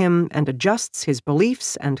expected of him and adjusts his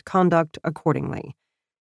beliefs and conduct accordingly.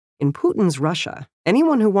 In Putin's Russia,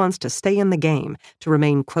 anyone who wants to stay in the game, to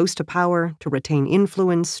remain close to power, to retain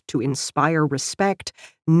influence, to inspire respect,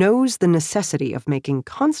 knows the necessity of making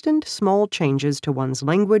constant small changes to one's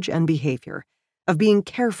language and behavior, of being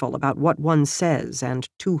careful about what one says and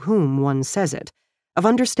to whom one says it, of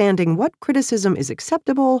understanding what criticism is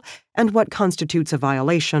acceptable and what constitutes a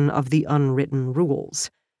violation of the unwritten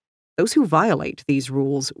rules. Those who violate these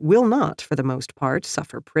rules will not, for the most part,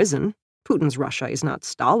 suffer prison. Putin's Russia is not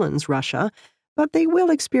Stalin's Russia, but they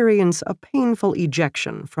will experience a painful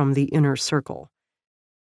ejection from the inner circle.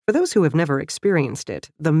 For those who have never experienced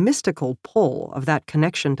it, the mystical pull of that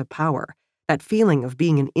connection to power, that feeling of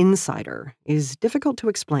being an insider, is difficult to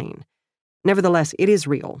explain. Nevertheless, it is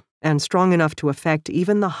real, and strong enough to affect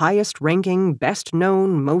even the highest-ranking,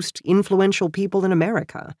 best-known, most influential people in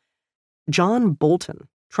America. John Bolton,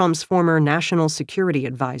 Trump's former national security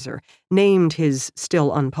advisor, named his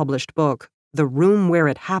still unpublished book The Room Where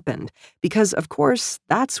It Happened, because, of course,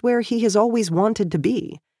 that's where he has always wanted to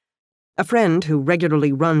be. A friend who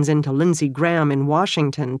regularly runs into Lindsey Graham in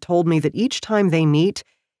Washington told me that each time they meet,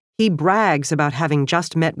 he brags about having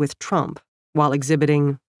just met with Trump while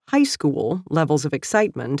exhibiting high school levels of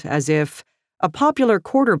excitement, as if a popular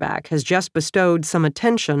quarterback has just bestowed some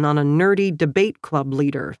attention on a nerdy debate club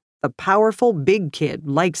leader. The powerful big kid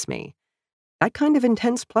likes me. That kind of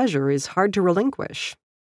intense pleasure is hard to relinquish,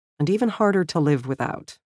 and even harder to live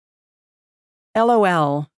without.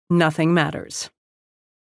 LOL, nothing matters.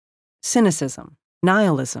 Cynicism,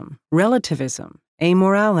 nihilism, relativism,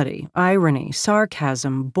 amorality, irony,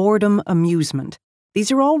 sarcasm, boredom, amusement.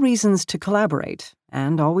 These are all reasons to collaborate,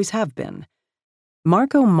 and always have been.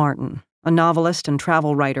 Marco Martin, a novelist and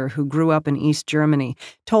travel writer who grew up in East Germany,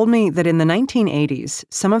 told me that in the 1980s,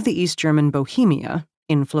 some of the East German Bohemia,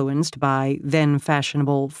 influenced by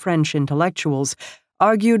then-fashionable French intellectuals,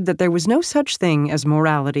 argued that there was no such thing as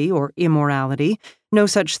morality or immorality, no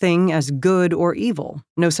such thing as good or evil,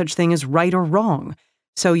 no such thing as right or wrong,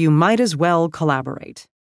 so you might as well collaborate.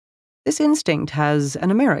 This instinct has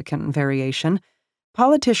an American variation.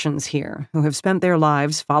 Politicians here, who have spent their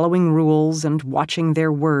lives following rules and watching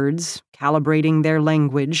their words, calibrating their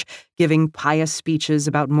language, giving pious speeches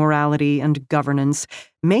about morality and governance,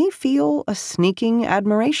 may feel a sneaking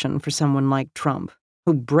admiration for someone like Trump,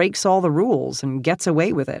 who breaks all the rules and gets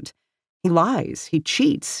away with it. He lies, he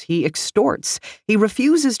cheats, he extorts, he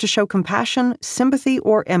refuses to show compassion, sympathy,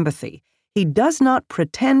 or empathy. He does not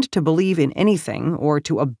pretend to believe in anything or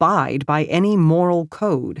to abide by any moral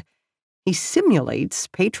code. He simulates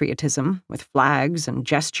patriotism with flags and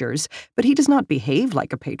gestures, but he does not behave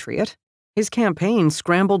like a patriot. His campaign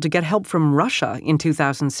scrambled to get help from Russia in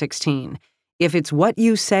 2016. "If it's what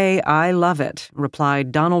you say, I love it,"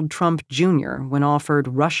 replied Donald Trump Jr. when offered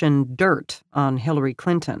Russian dirt on Hillary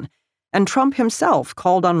Clinton. And Trump himself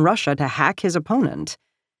called on Russia to hack his opponent.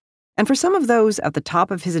 And for some of those at the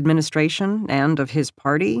top of his administration and of his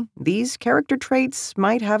party, these character traits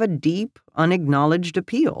might have a deep, unacknowledged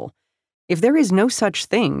appeal. If there is no such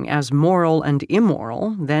thing as moral and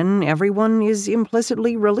immoral, then everyone is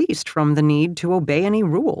implicitly released from the need to obey any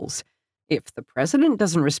rules. If the president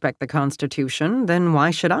doesn't respect the Constitution, then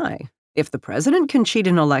why should I? If the president can cheat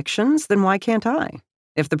in elections, then why can't I?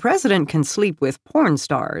 If the president can sleep with porn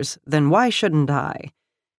stars, then why shouldn't I?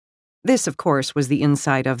 This, of course, was the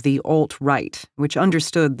insight of the alt-right, which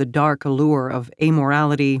understood the dark allure of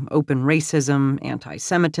amorality, open racism,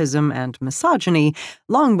 anti-Semitism, and misogyny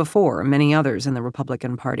long before many others in the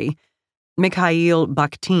Republican Party. Mikhail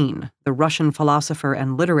Bakhtin, the Russian philosopher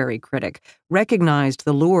and literary critic, recognized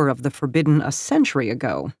the lure of the forbidden a century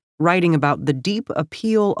ago, writing about the deep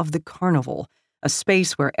appeal of the carnival, a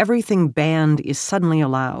space where everything banned is suddenly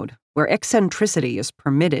allowed, where eccentricity is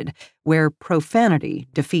permitted, where profanity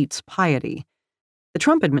defeats piety. The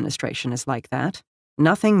Trump administration is like that.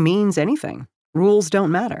 Nothing means anything. Rules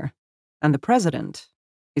don't matter. And the president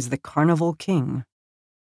is the carnival king.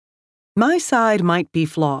 My side might be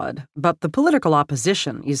flawed, but the political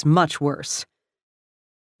opposition is much worse.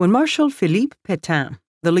 When Marshal Philippe Pétain,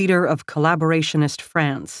 the leader of collaborationist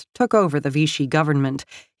France, took over the Vichy government,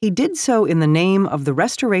 he did so in the name of the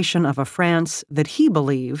restoration of a France that he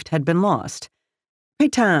believed had been lost.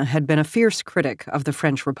 Pétain had been a fierce critic of the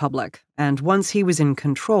French Republic, and once he was in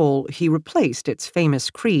control, he replaced its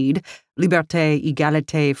famous creed, Liberté,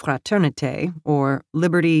 Égalité, Fraternité, or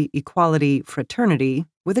Liberty, Equality, Fraternity,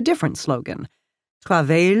 with a different slogan,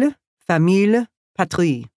 Travail, Famille,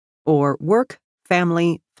 Patrie, or Work,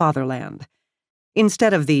 Family, Fatherland.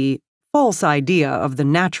 Instead of the false idea of the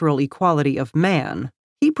natural equality of man,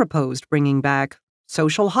 he proposed bringing back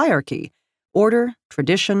social hierarchy, order,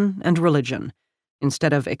 tradition, and religion.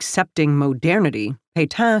 Instead of accepting modernity,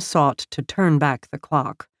 Pétain sought to turn back the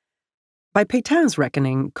clock. By Pétain's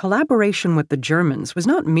reckoning, collaboration with the Germans was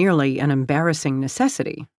not merely an embarrassing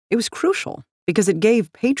necessity. It was crucial, because it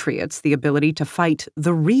gave patriots the ability to fight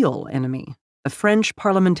the real enemy. The French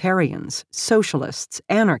parliamentarians, socialists,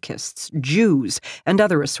 anarchists, Jews, and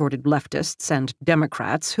other assorted leftists and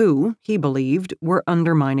Democrats who, he believed, were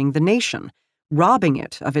undermining the nation, robbing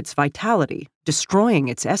it of its vitality, destroying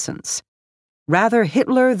its essence. Rather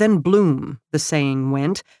Hitler than Blum, the saying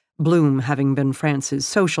went, Blum having been France's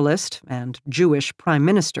socialist and Jewish prime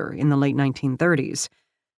minister in the late 1930s.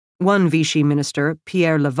 One Vichy minister,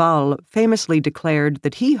 Pierre Laval, famously declared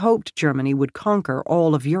that he hoped Germany would conquer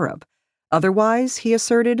all of Europe. Otherwise, he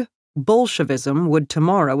asserted, Bolshevism would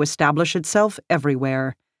tomorrow establish itself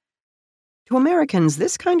everywhere. To Americans,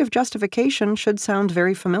 this kind of justification should sound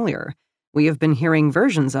very familiar. We have been hearing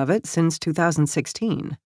versions of it since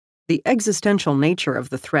 2016. The existential nature of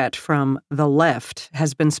the threat from the left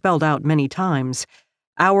has been spelled out many times.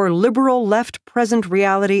 Our liberal left present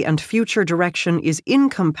reality and future direction is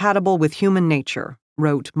incompatible with human nature,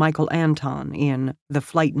 wrote Michael Anton in the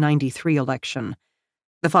Flight 93 election.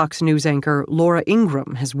 The Fox News anchor Laura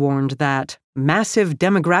Ingraham has warned that massive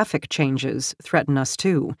demographic changes threaten us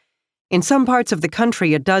too. In some parts of the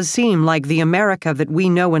country, it does seem like the America that we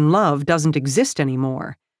know and love doesn't exist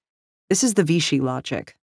anymore. This is the Vichy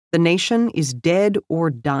logic. The nation is dead or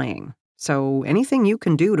dying, so anything you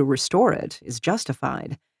can do to restore it is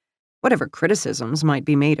justified. Whatever criticisms might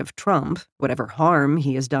be made of Trump, whatever harm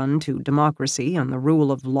he has done to democracy and the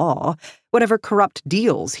rule of law, whatever corrupt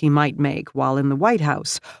deals he might make while in the White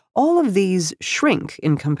House, all of these shrink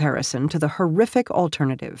in comparison to the horrific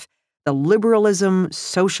alternative: the liberalism,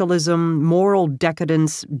 socialism, moral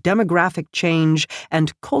decadence, demographic change,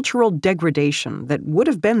 and cultural degradation that would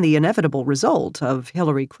have been the inevitable result of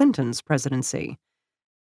Hillary Clinton's presidency.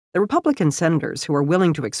 The Republican senators who are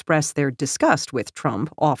willing to express their disgust with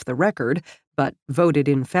Trump off the record, but voted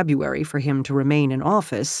in February for him to remain in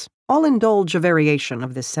office, all indulge a variation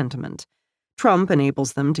of this sentiment. Trump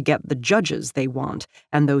enables them to get the judges they want,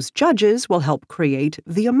 and those judges will help create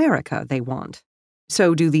the America they want.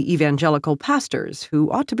 So do the evangelical pastors,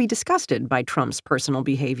 who ought to be disgusted by Trump's personal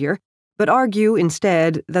behavior, but argue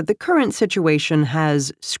instead that the current situation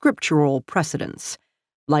has scriptural precedence.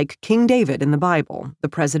 Like King David in the Bible, the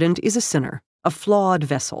president is a sinner, a flawed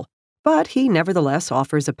vessel, but he nevertheless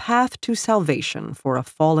offers a path to salvation for a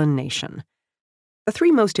fallen nation. The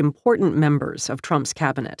three most important members of Trump's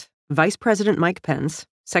cabinet, Vice President Mike Pence,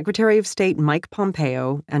 Secretary of State Mike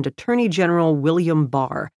Pompeo, and Attorney General William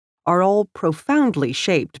Barr, are all profoundly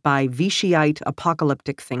shaped by Vichyite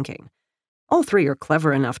apocalyptic thinking. All three are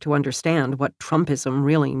clever enough to understand what Trumpism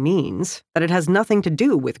really means, that it has nothing to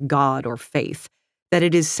do with God or faith, that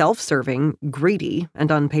it is self-serving, greedy,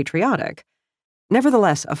 and unpatriotic.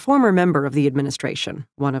 Nevertheless, a former member of the administration,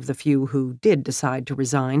 one of the few who did decide to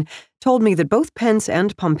resign, told me that both Pence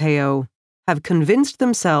and Pompeo have convinced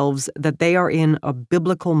themselves that they are in a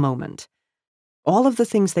biblical moment. All of the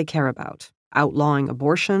things they care about, outlawing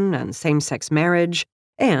abortion and same-sex marriage,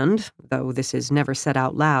 and, though this is never said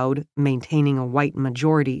out loud, maintaining a white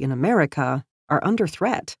majority in America, are under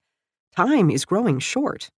threat. Time is growing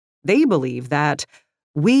short. They believe that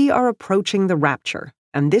we are approaching the rapture,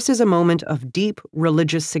 and this is a moment of deep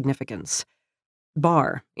religious significance.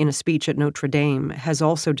 Barr, in a speech at Notre Dame, has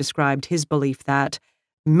also described his belief that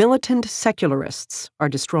militant secularists are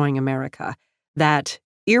destroying America, that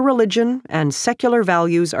irreligion and secular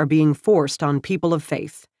values are being forced on people of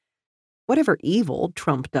faith. Whatever evil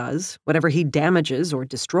Trump does, whatever he damages or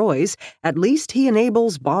destroys, at least he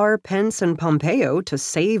enables Barr, Pence, and Pompeo to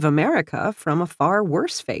save America from a far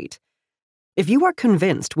worse fate. If you are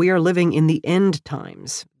convinced we are living in the end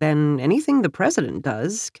times, then anything the president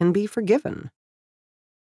does can be forgiven.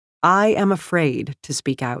 I am afraid to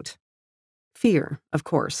speak out. Fear, of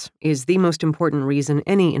course, is the most important reason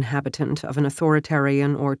any inhabitant of an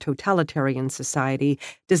authoritarian or totalitarian society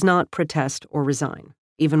does not protest or resign,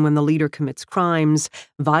 even when the leader commits crimes,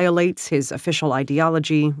 violates his official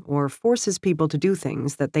ideology, or forces people to do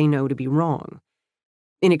things that they know to be wrong.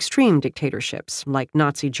 In extreme dictatorships, like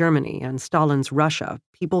Nazi Germany and Stalin's Russia,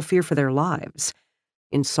 people fear for their lives.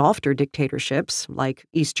 In softer dictatorships, like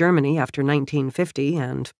East Germany after 1950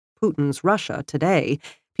 and Putin's Russia today,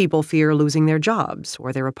 people fear losing their jobs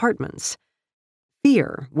or their apartments.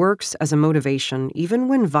 Fear works as a motivation even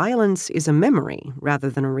when violence is a memory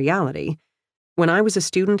rather than a reality. When I was a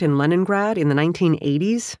student in Leningrad in the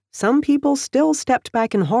 1980s, some people still stepped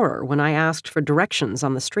back in horror when I asked for directions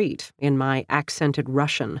on the street in my accented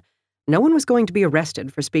Russian. No one was going to be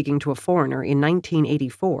arrested for speaking to a foreigner in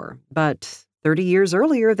 1984, but 30 years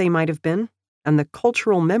earlier they might have been, and the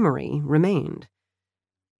cultural memory remained.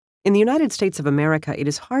 In the United States of America, it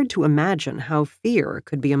is hard to imagine how fear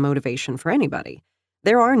could be a motivation for anybody.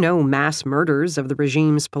 There are no mass murders of the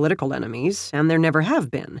regime's political enemies, and there never have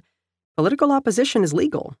been. Political opposition is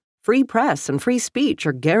legal. Free press and free speech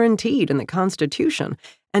are guaranteed in the Constitution.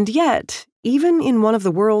 And yet, even in one of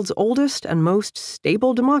the world's oldest and most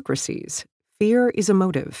stable democracies, fear is a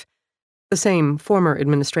motive. The same former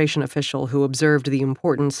administration official who observed the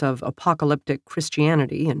importance of apocalyptic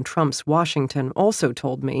Christianity in Trump's Washington also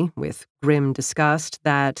told me, with grim disgust,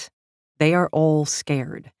 that they are all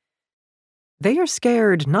scared. They are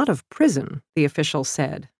scared not of prison, the official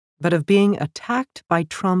said, but of being attacked by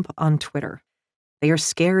Trump on Twitter. They are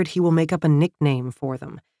scared he will make up a nickname for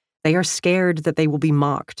them. They are scared that they will be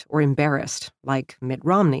mocked or embarrassed, like Mitt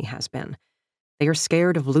Romney has been. They are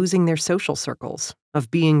scared of losing their social circles, of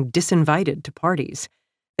being disinvited to parties.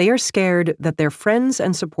 They are scared that their friends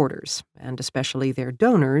and supporters, and especially their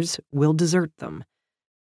donors, will desert them.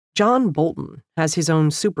 John Bolton has his own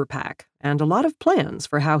super PAC and a lot of plans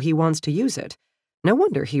for how he wants to use it. No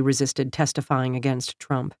wonder he resisted testifying against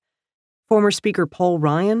Trump. Former Speaker Paul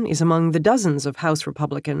Ryan is among the dozens of House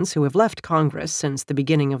Republicans who have left Congress since the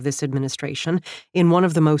beginning of this administration in one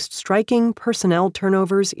of the most striking personnel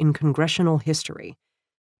turnovers in congressional history.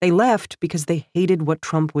 They left because they hated what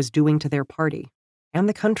Trump was doing to their party and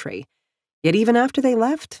the country. Yet even after they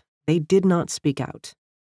left, they did not speak out.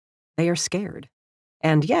 They are scared.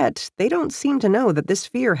 And yet, they don't seem to know that this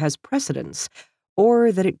fear has precedence,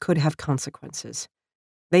 or that it could have consequences.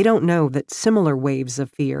 They don't know that similar waves of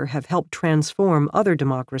fear have helped transform other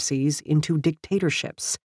democracies into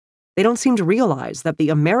dictatorships. They don't seem to realize that the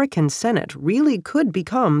American Senate really could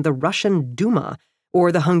become the Russian Duma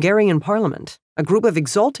or the Hungarian Parliament, a group of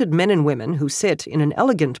exalted men and women who sit in an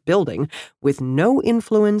elegant building with no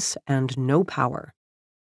influence and no power.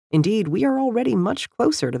 Indeed, we are already much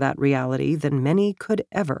closer to that reality than many could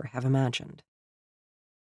ever have imagined.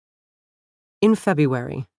 In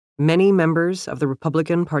February, many members of the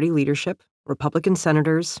Republican Party leadership, Republican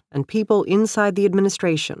senators, and people inside the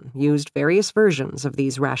administration used various versions of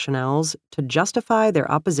these rationales to justify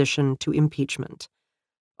their opposition to impeachment.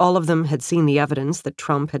 All of them had seen the evidence that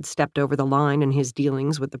Trump had stepped over the line in his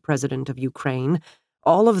dealings with the president of Ukraine.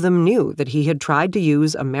 All of them knew that he had tried to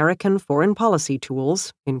use American foreign policy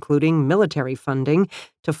tools, including military funding,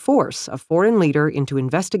 to force a foreign leader into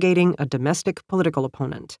investigating a domestic political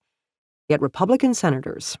opponent. Yet Republican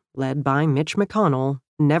senators, led by Mitch McConnell,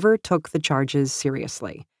 never took the charges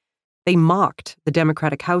seriously. They mocked the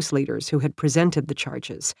Democratic House leaders who had presented the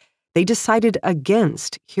charges. They decided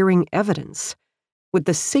against hearing evidence. With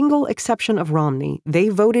the single exception of Romney, they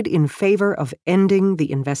voted in favor of ending the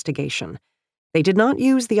investigation. They did not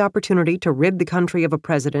use the opportunity to rid the country of a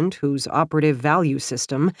president whose operative value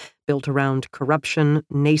system, built around corruption,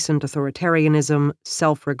 nascent authoritarianism,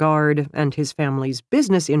 self-regard, and his family's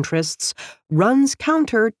business interests, runs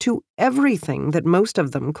counter to everything that most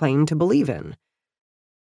of them claim to believe in.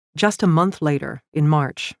 Just a month later, in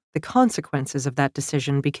March, the consequences of that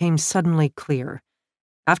decision became suddenly clear.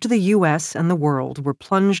 After the U.S. and the world were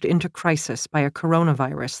plunged into crisis by a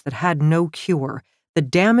coronavirus that had no cure, the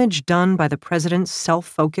damage done by the president's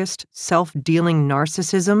self-focused, self-dealing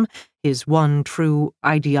narcissism, his one true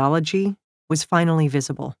ideology, was finally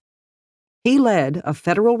visible. He led a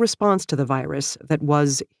federal response to the virus that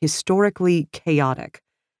was historically chaotic.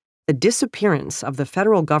 The disappearance of the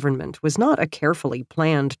federal government was not a carefully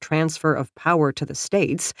planned transfer of power to the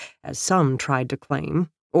states, as some tried to claim,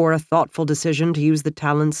 or a thoughtful decision to use the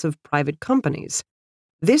talents of private companies.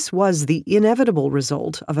 This was the inevitable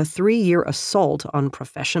result of a 3-year assault on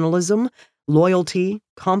professionalism, loyalty,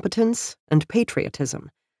 competence, and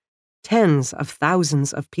patriotism. Tens of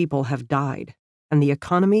thousands of people have died, and the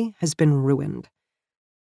economy has been ruined.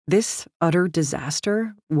 This utter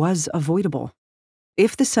disaster was avoidable.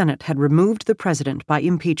 If the Senate had removed the president by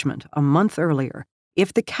impeachment a month earlier,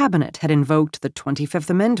 if the cabinet had invoked the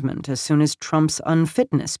 25th Amendment as soon as Trump's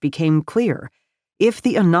unfitness became clear, if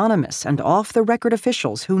the anonymous and off-the-record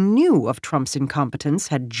officials who knew of Trump's incompetence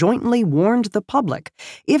had jointly warned the public,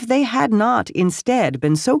 if they had not instead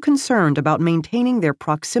been so concerned about maintaining their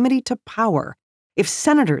proximity to power, if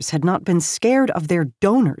senators had not been scared of their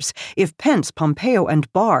donors, if Pence, Pompeo,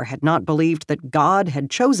 and Barr had not believed that God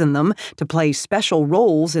had chosen them to play special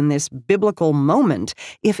roles in this biblical moment,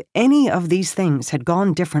 if any of these things had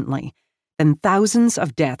gone differently, then thousands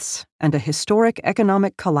of deaths and a historic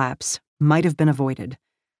economic collapse might have been avoided.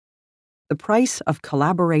 The price of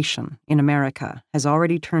collaboration in America has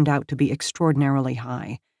already turned out to be extraordinarily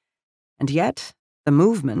high. And yet, the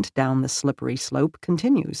movement down the slippery slope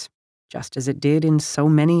continues, just as it did in so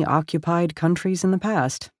many occupied countries in the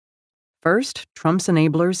past. First, Trump's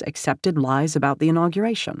enablers accepted lies about the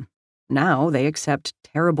inauguration. Now they accept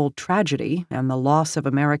terrible tragedy and the loss of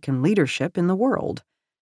American leadership in the world.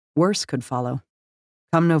 Worse could follow.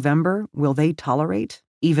 Come November, will they tolerate,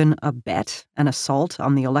 even abet, an assault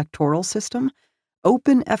on the electoral system?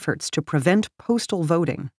 Open efforts to prevent postal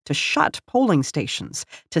voting, to shut polling stations,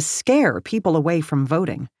 to scare people away from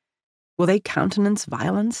voting. Will they countenance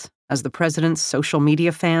violence as the president's social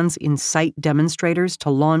media fans incite demonstrators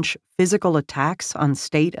to launch physical attacks on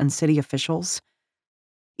state and city officials?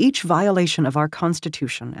 Each violation of our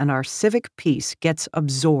Constitution and our civic peace gets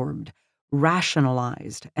absorbed,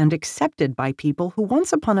 rationalized, and accepted by people who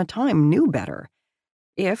once upon a time knew better.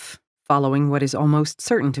 If, following what is almost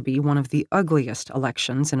certain to be one of the ugliest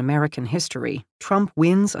elections in American history, Trump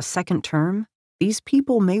wins a second term, these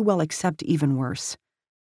people may well accept even worse.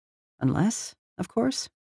 Unless, of course,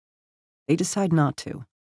 they decide not to.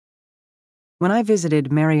 When I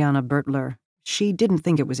visited Mariana Bertler, she didn't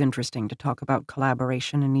think it was interesting to talk about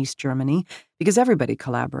collaboration in East Germany because everybody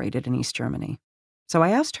collaborated in East Germany. So I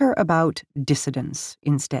asked her about dissidence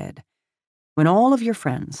instead. When all of your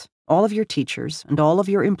friends, all of your teachers, and all of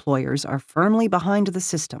your employers are firmly behind the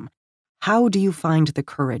system, how do you find the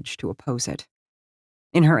courage to oppose it?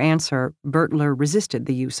 In her answer, Bertler resisted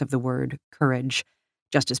the use of the word courage.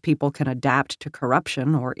 Just as people can adapt to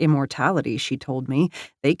corruption or immortality, she told me,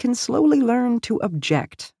 they can slowly learn to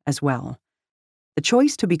object as well. The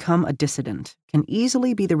choice to become a dissident can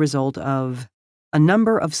easily be the result of a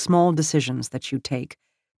number of small decisions that you take,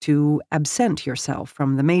 to absent yourself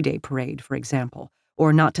from the May Day parade, for example,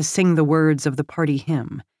 or not to sing the words of the party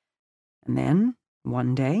hymn. And then,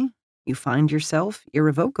 one day, you find yourself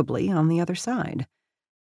irrevocably on the other side.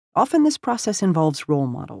 Often this process involves role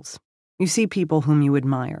models. You see people whom you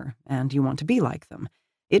admire, and you want to be like them.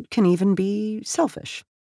 It can even be selfish.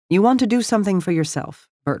 You want to do something for yourself,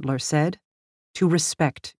 Bertler said, to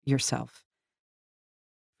respect yourself.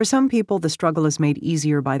 For some people, the struggle is made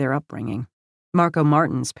easier by their upbringing. Marco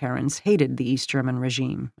Martin's parents hated the East German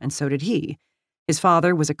regime, and so did he. His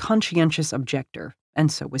father was a conscientious objector,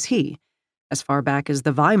 and so was he. As far back as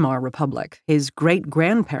the Weimar Republic, his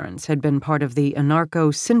great-grandparents had been part of the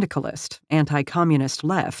anarcho-syndicalist, anti-communist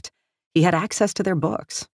left. He had access to their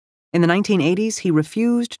books. In the 1980s, he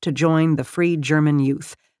refused to join the Free German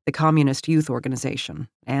Youth, the communist youth organization,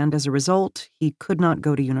 and as a result, he could not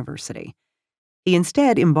go to university. He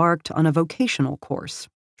instead embarked on a vocational course,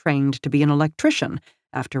 trained to be an electrician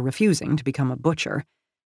after refusing to become a butcher.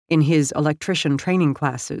 In his electrician training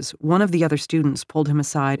classes, one of the other students pulled him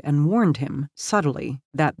aside and warned him, subtly,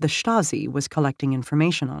 that the Stasi was collecting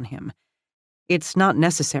information on him. "It's not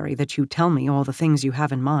necessary that you tell me all the things you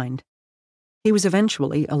have in mind." He was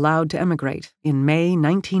eventually allowed to emigrate in May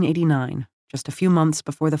 1989, just a few months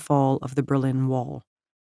before the fall of the Berlin Wall.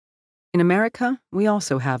 In America, we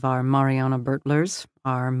also have our Mariana Bertlers,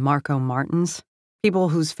 our Marco Martins, people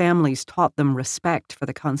whose families taught them respect for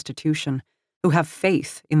the Constitution, who have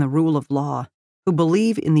faith in the rule of law, who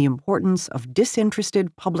believe in the importance of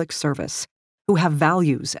disinterested public service, who have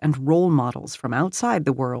values and role models from outside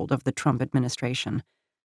the world of the Trump administration.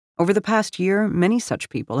 Over the past year, many such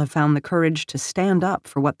people have found the courage to stand up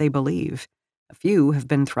for what they believe. A few have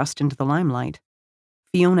been thrust into the limelight.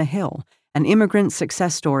 Fiona Hill, an immigrant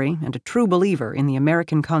success story and a true believer in the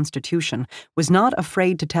American Constitution, was not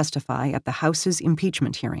afraid to testify at the House's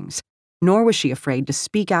impeachment hearings. Nor was she afraid to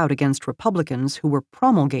speak out against Republicans who were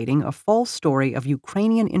promulgating a false story of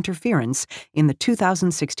Ukrainian interference in the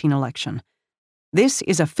 2016 election. "This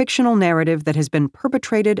is a fictional narrative that has been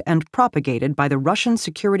perpetrated and propagated by the Russian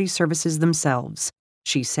security services themselves,"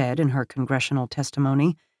 she said in her congressional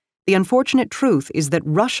testimony. "The unfortunate truth is that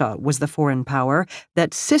Russia was the foreign power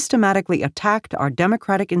that systematically attacked our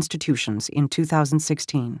democratic institutions in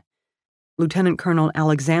 2016. Lieutenant Colonel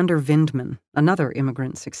Alexander Vindman, another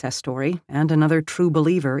immigrant success story and another true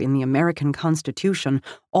believer in the American Constitution,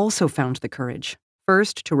 also found the courage,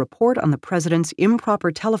 first to report on the president's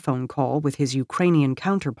improper telephone call with his Ukrainian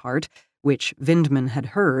counterpart, which Vindman had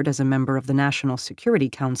heard as a member of the National Security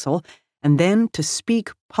Council, and then to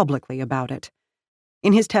speak publicly about it.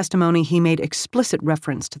 In his testimony, he made explicit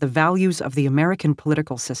reference to the values of the American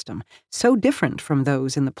political system, so different from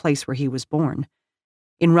those in the place where he was born.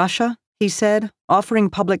 "In Russia," he said,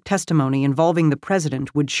 "offering public testimony involving the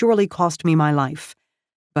president would surely cost me my life.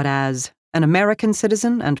 But as an American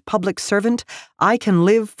citizen and public servant, I can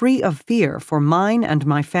live free of fear for mine and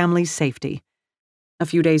my family's safety." A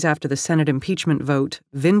few days after the Senate impeachment vote,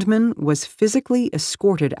 Vindman was physically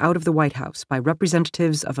escorted out of the White House by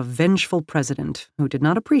representatives of a vengeful president who did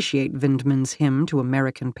not appreciate Vindman's hymn to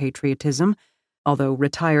American patriotism, although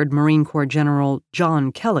retired Marine Corps General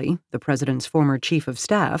John Kelly, the president's former chief of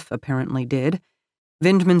staff, apparently did.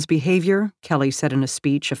 Vindman's behavior, Kelly said in a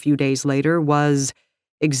speech a few days later, was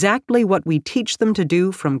exactly what we teach them to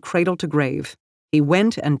do from cradle to grave. He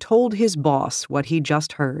went and told his boss what he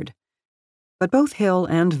just heard. But both Hill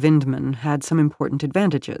and Vindman had some important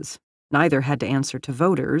advantages. Neither had to answer to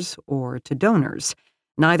voters or to donors.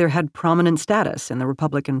 Neither had prominent status in the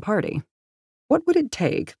Republican Party. What would it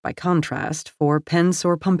take, by contrast, for Pence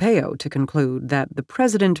or Pompeo to conclude that the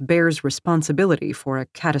president bears responsibility for a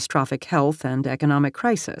catastrophic health and economic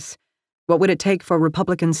crisis? What would it take for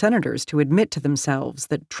Republican senators to admit to themselves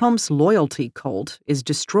that Trump's loyalty cult is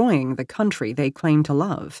destroying the country they claim to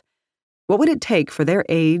love? What would it take for their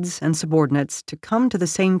aides and subordinates to come to the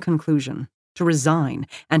same conclusion, to resign,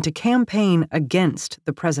 and to campaign against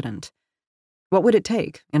the president? What would it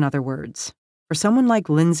take, in other words, for someone like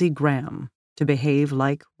Lindsey Graham to behave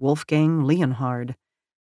like Wolfgang Leonhard?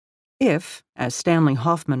 If, as Stanley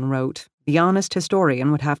Hoffman wrote, the honest historian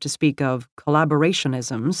would have to speak of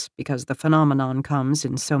collaborationisms because the phenomenon comes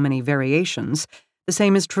in so many variations, the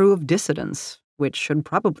same is true of dissidence, which should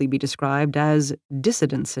probably be described as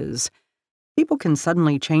dissidences. People can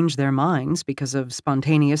suddenly change their minds because of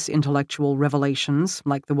spontaneous intellectual revelations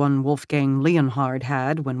like the one Wolfgang Leonhard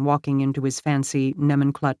had when walking into his fancy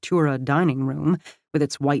nomenclatura dining room with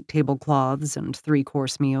its white tablecloths and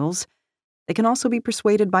three-course meals. They can also be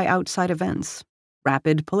persuaded by outside events,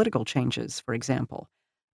 rapid political changes, for example.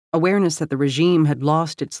 Awareness that the regime had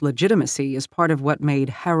lost its legitimacy is part of what made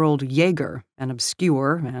Harold Jaeger, an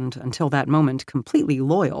obscure and, until that moment, completely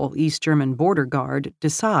loyal East German border guard,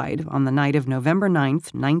 decide on the night of November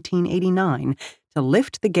 9th, 1989, to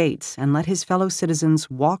lift the gates and let his fellow citizens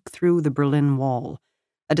walk through the Berlin Wall,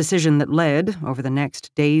 a decision that led, over the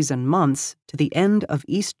next days and months, to the end of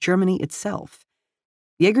East Germany itself.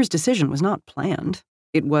 Jaeger's decision was not planned.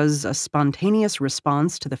 It was a spontaneous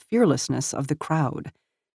response to the fearlessness of the crowd.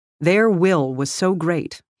 Their will was so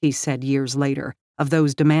great, he said years later, of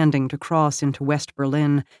those demanding to cross into West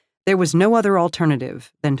Berlin, there was no other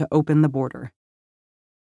alternative than to open the border.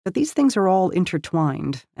 But these things are all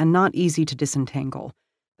intertwined and not easy to disentangle.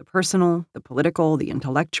 The personal, the political, the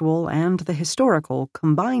intellectual, and the historical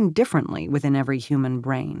combine differently within every human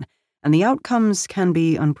brain, and the outcomes can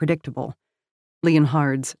be unpredictable.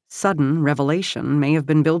 Leonhard's sudden revelation may have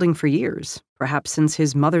been building for years, perhaps since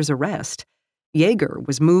his mother's arrest. Jaeger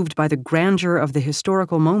was moved by the grandeur of the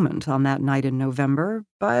historical moment on that night in November,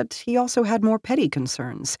 but he also had more petty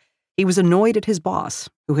concerns. He was annoyed at his boss,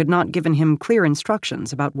 who had not given him clear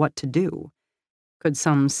instructions about what to do. Could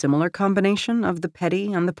some similar combination of the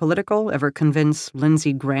petty and the political ever convince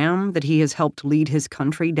Lindsey Graham that he has helped lead his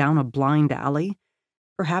country down a blind alley?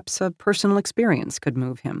 Perhaps a personal experience could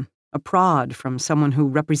move him. A prod from someone who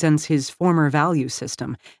represents his former value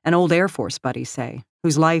system, an old Air Force buddy, say,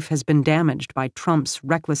 whose life has been damaged by Trump's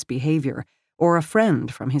reckless behavior, or a friend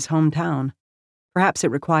from his hometown. Perhaps it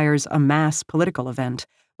requires a mass political event.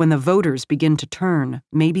 When the voters begin to turn,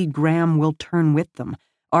 maybe Graham will turn with them,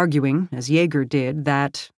 arguing, as Jaeger did,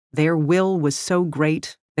 that their will was so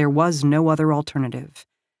great there was no other alternative.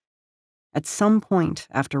 At some point,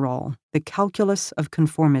 after all, the calculus of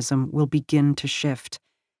conformism will begin to shift.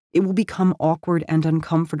 It will become awkward and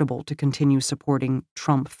uncomfortable to continue supporting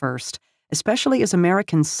Trump first, especially as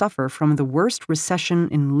Americans suffer from the worst recession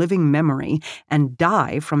in living memory and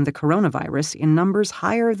die from the coronavirus in numbers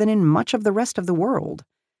higher than in much of the rest of the world.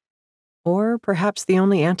 Or perhaps the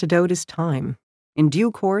only antidote is time. In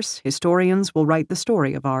due course, historians will write the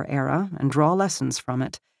story of our era and draw lessons from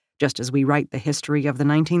it, just as we write the history of the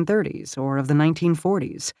 1930s or of the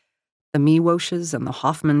 1940s. The Miłoshes and the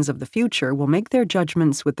Hoffmans of the future will make their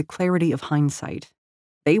judgments with the clarity of hindsight.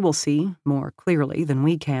 They will see, more clearly than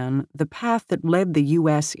we can, the path that led the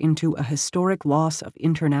U.S. into a historic loss of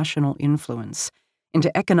international influence,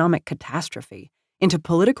 into economic catastrophe, into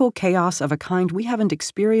political chaos of a kind we haven't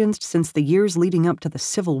experienced since the years leading up to the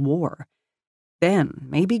Civil War. Then,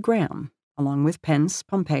 maybe Graham, along with Pence,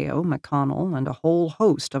 Pompeo, McConnell, and a whole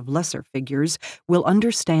host of lesser figures, will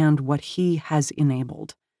understand what he has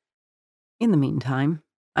enabled. In the meantime,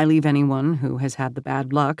 I leave anyone who has had the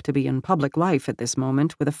bad luck to be in public life at this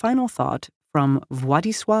moment with a final thought from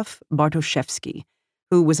Władysław Bartoszewski,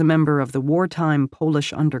 who was a member of the wartime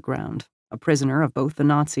Polish underground, a prisoner of both the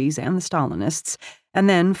Nazis and the Stalinists, and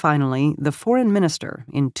then, finally, the foreign minister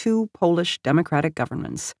in 2 Polish democratic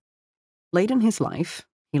governments. Late in his life,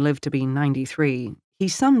 he lived to be 93, he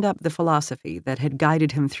summed up the philosophy that had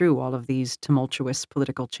guided him through all of these tumultuous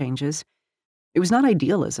political changes. It was not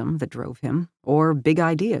idealism that drove him, or big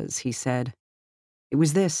ideas, he said. It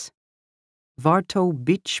was this: Warto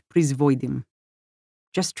być przyzwoitym.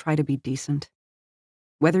 Just try to be decent.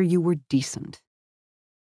 Whether you were decent,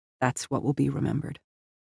 that's what will be remembered.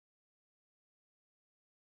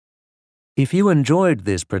 If you enjoyed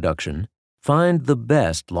this production, find the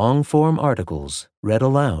best long-form articles read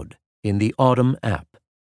aloud in the Autumn app,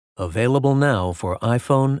 available now for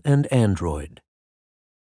iPhone and Android.